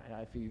cards.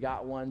 If you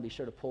got one, be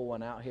sure to pull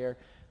one out here.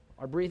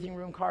 Our breathing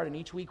room card, and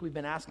each week we've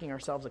been asking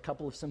ourselves a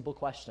couple of simple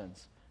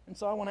questions. And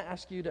so I want to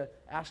ask you to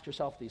ask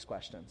yourself these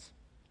questions.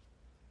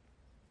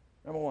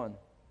 Number one,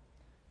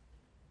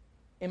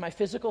 in my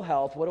physical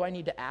health, what do I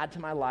need to add to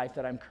my life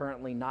that I'm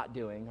currently not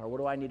doing? Or what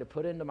do I need to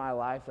put into my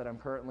life that I'm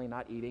currently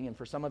not eating? And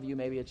for some of you,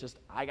 maybe it's just,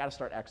 I got to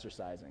start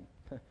exercising.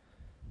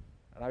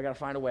 And I've got to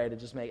find a way to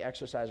just make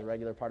exercise a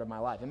regular part of my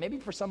life. And maybe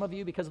for some of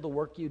you, because of the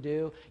work you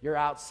do, you're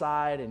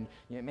outside and,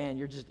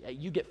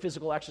 you get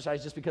physical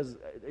exercise just because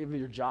of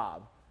your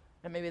job.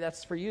 And maybe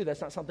that's for you.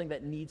 That's not something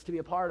that needs to be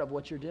a part of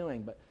what you're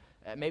doing. But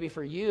maybe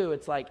for you,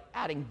 it's like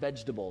adding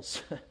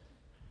vegetables.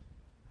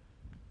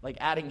 Like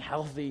adding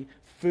healthy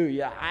food.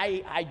 Yeah,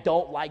 I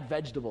don't like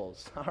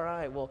vegetables. All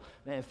right, well,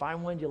 man,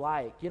 find one you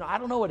like. I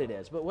don't know what it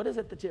is, but what is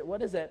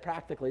it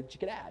practically that you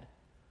could add?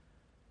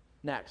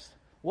 Next,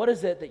 what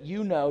is it that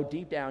you know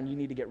deep down you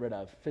need to get rid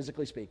of,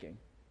 physically speaking?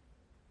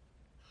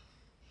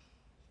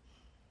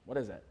 What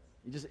is it?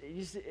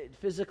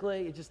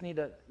 Physically,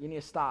 you need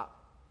to stop.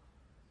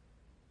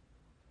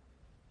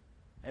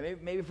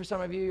 And maybe for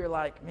some of you, you're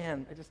like,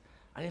 man,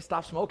 I need to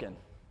stop smoking.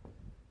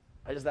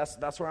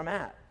 That's where I'm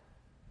at.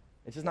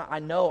 It's just not. I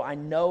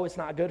know it's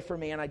not good for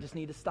me, and I just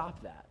need to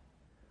stop that.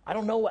 I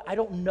don't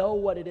know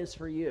what it is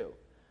for you.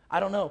 I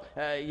don't know.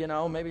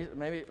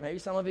 Maybe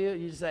some of you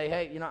just say,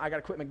 hey, I got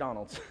to quit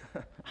McDonald's.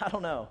 I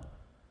don't know.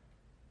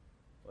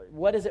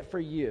 What is it for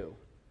you?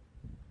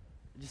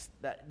 Just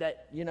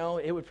that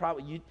it would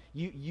probably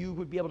you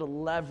would be able to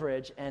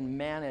leverage and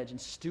manage and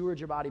steward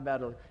your body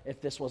better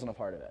if this wasn't a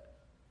part of it.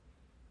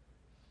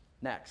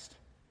 Next,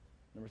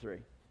 number 3.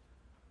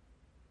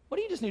 What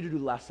do you just need to do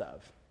less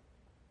of?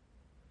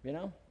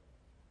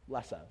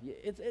 Less of.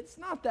 It's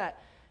not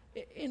that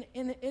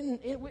in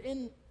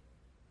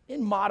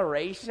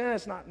moderation,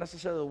 it's not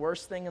necessarily the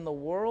worst thing in the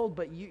world,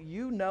 but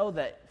you know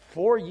that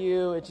for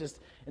you, it's just,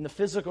 in the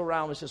physical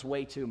realm, it's just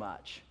way too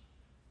much.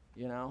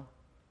 You're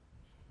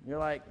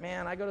like,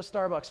 man, I go to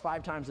Starbucks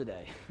 5 times a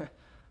day.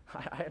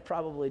 I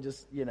probably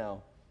just,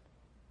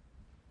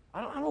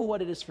 I don't know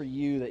what it is for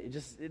you that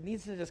it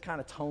needs to just kind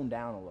of tone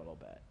down a little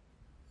bit.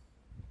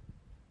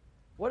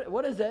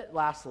 What is it,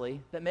 lastly,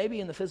 that maybe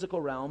in the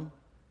physical realm,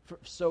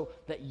 so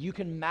that you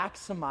can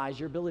maximize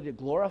your ability to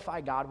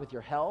glorify God with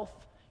your health,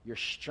 your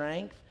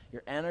strength,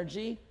 your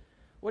energy?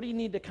 What do you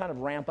need to kind of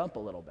ramp up a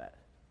little bit?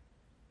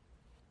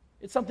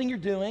 It's something you're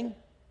doing,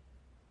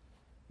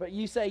 but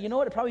you say,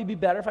 it'd probably be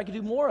better if I could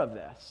do more of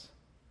this.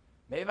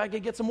 Maybe if I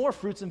could get some more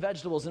fruits and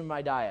vegetables in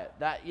my diet.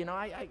 That,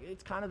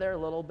 it's kind of there a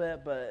little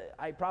bit, but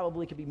I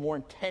probably could be more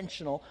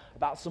intentional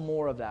about some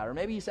more of that. Or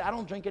maybe you say, I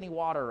don't drink any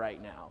water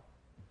right now.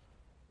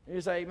 You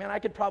say, man, I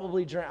could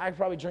probably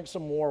drink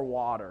some more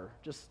water.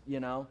 Just,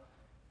 You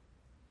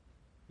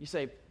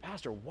say,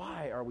 Pastor,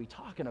 why are we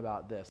talking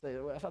about this?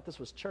 I thought this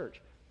was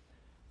church.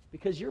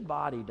 Because your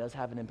body does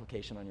have an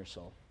implication on your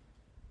soul.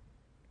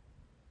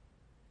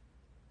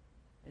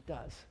 It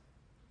does.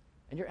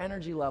 And your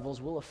energy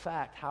levels will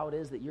affect how it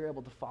is that you're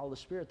able to follow the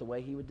Spirit the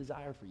way He would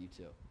desire for you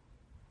to.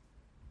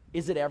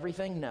 Is it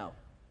everything? No.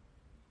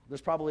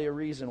 There's probably a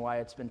reason why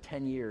it's been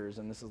 10 years,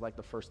 and this is like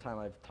the first time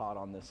I've taught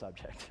on this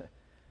subject.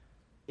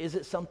 Is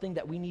it something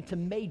that we need to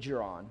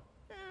major on?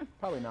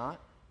 Probably not.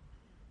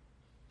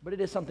 But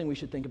it is something we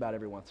should think about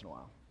every once in a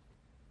while.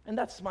 And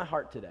that's my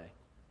heart today.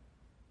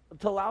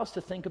 To allow us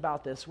to think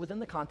about this within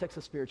the context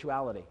of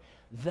spirituality.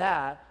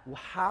 That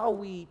how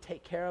we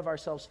take care of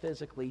ourselves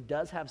physically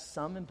does have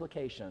some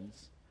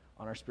implications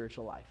on our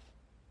spiritual life.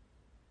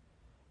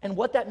 And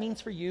what that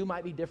means for you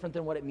might be different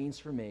than what it means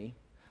for me.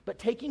 But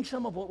taking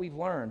some of what we've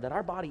learned, that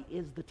our body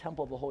is the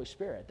temple of the Holy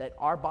Spirit, that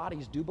our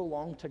bodies do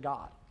belong to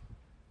God.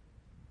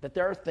 That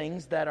there are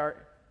things that are,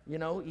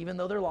 even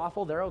though they're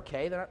lawful, they're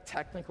okay. They're not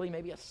technically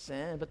maybe a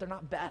sin, but they're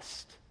not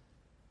best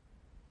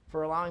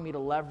for allowing me to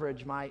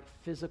leverage my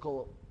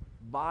physical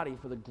body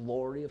for the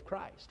glory of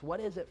Christ. What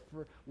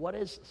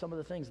is some of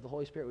the things that the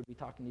Holy Spirit would be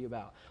talking to you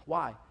about?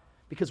 Why?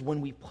 Because when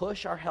we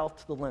push our health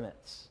to the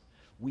limits,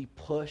 we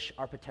push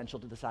our potential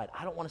to the side.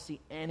 I don't want to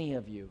see any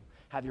of you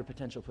have your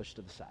potential pushed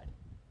to the side.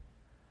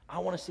 I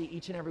want to see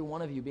each and every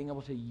one of you being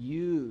able to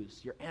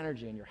use your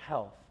energy and your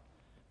health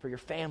for your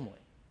family,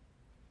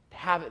 to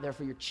have it there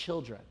for your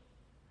children,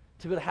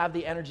 to be able to have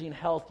the energy and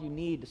health you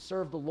need to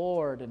serve the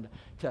Lord and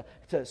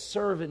to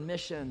serve in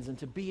missions and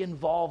to be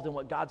involved in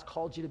what God's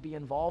called you to be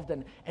involved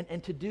in.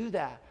 And to do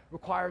that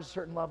requires a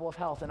certain level of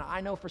health. And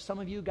I know for some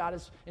of you, God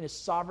is in His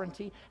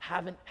sovereignty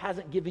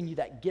hasn't given you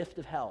that gift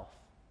of health.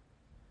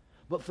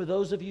 But for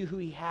those of you who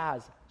He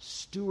has,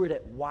 steward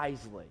it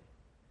wisely.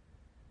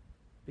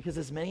 Because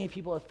as many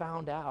people have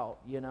found out,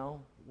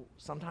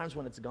 sometimes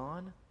when it's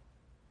gone,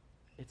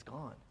 it's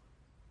gone.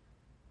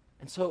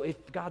 And so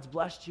if God's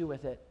blessed you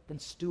with it, then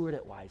steward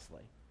it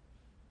wisely.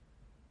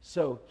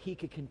 So He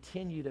could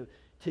continue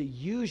to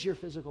use your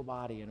physical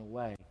body in a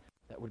way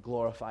that would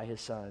glorify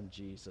his Son,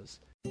 Jesus.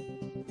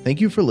 Thank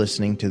you for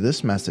listening to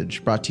this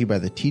message brought to you by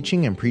the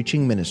teaching and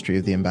preaching ministry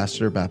of the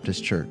Ambassador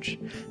Baptist Church.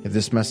 If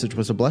this message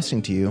was a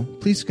blessing to you,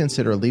 please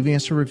consider leaving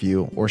us a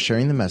review or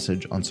sharing the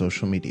message on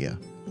social media.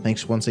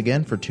 Thanks once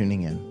again for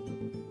tuning in.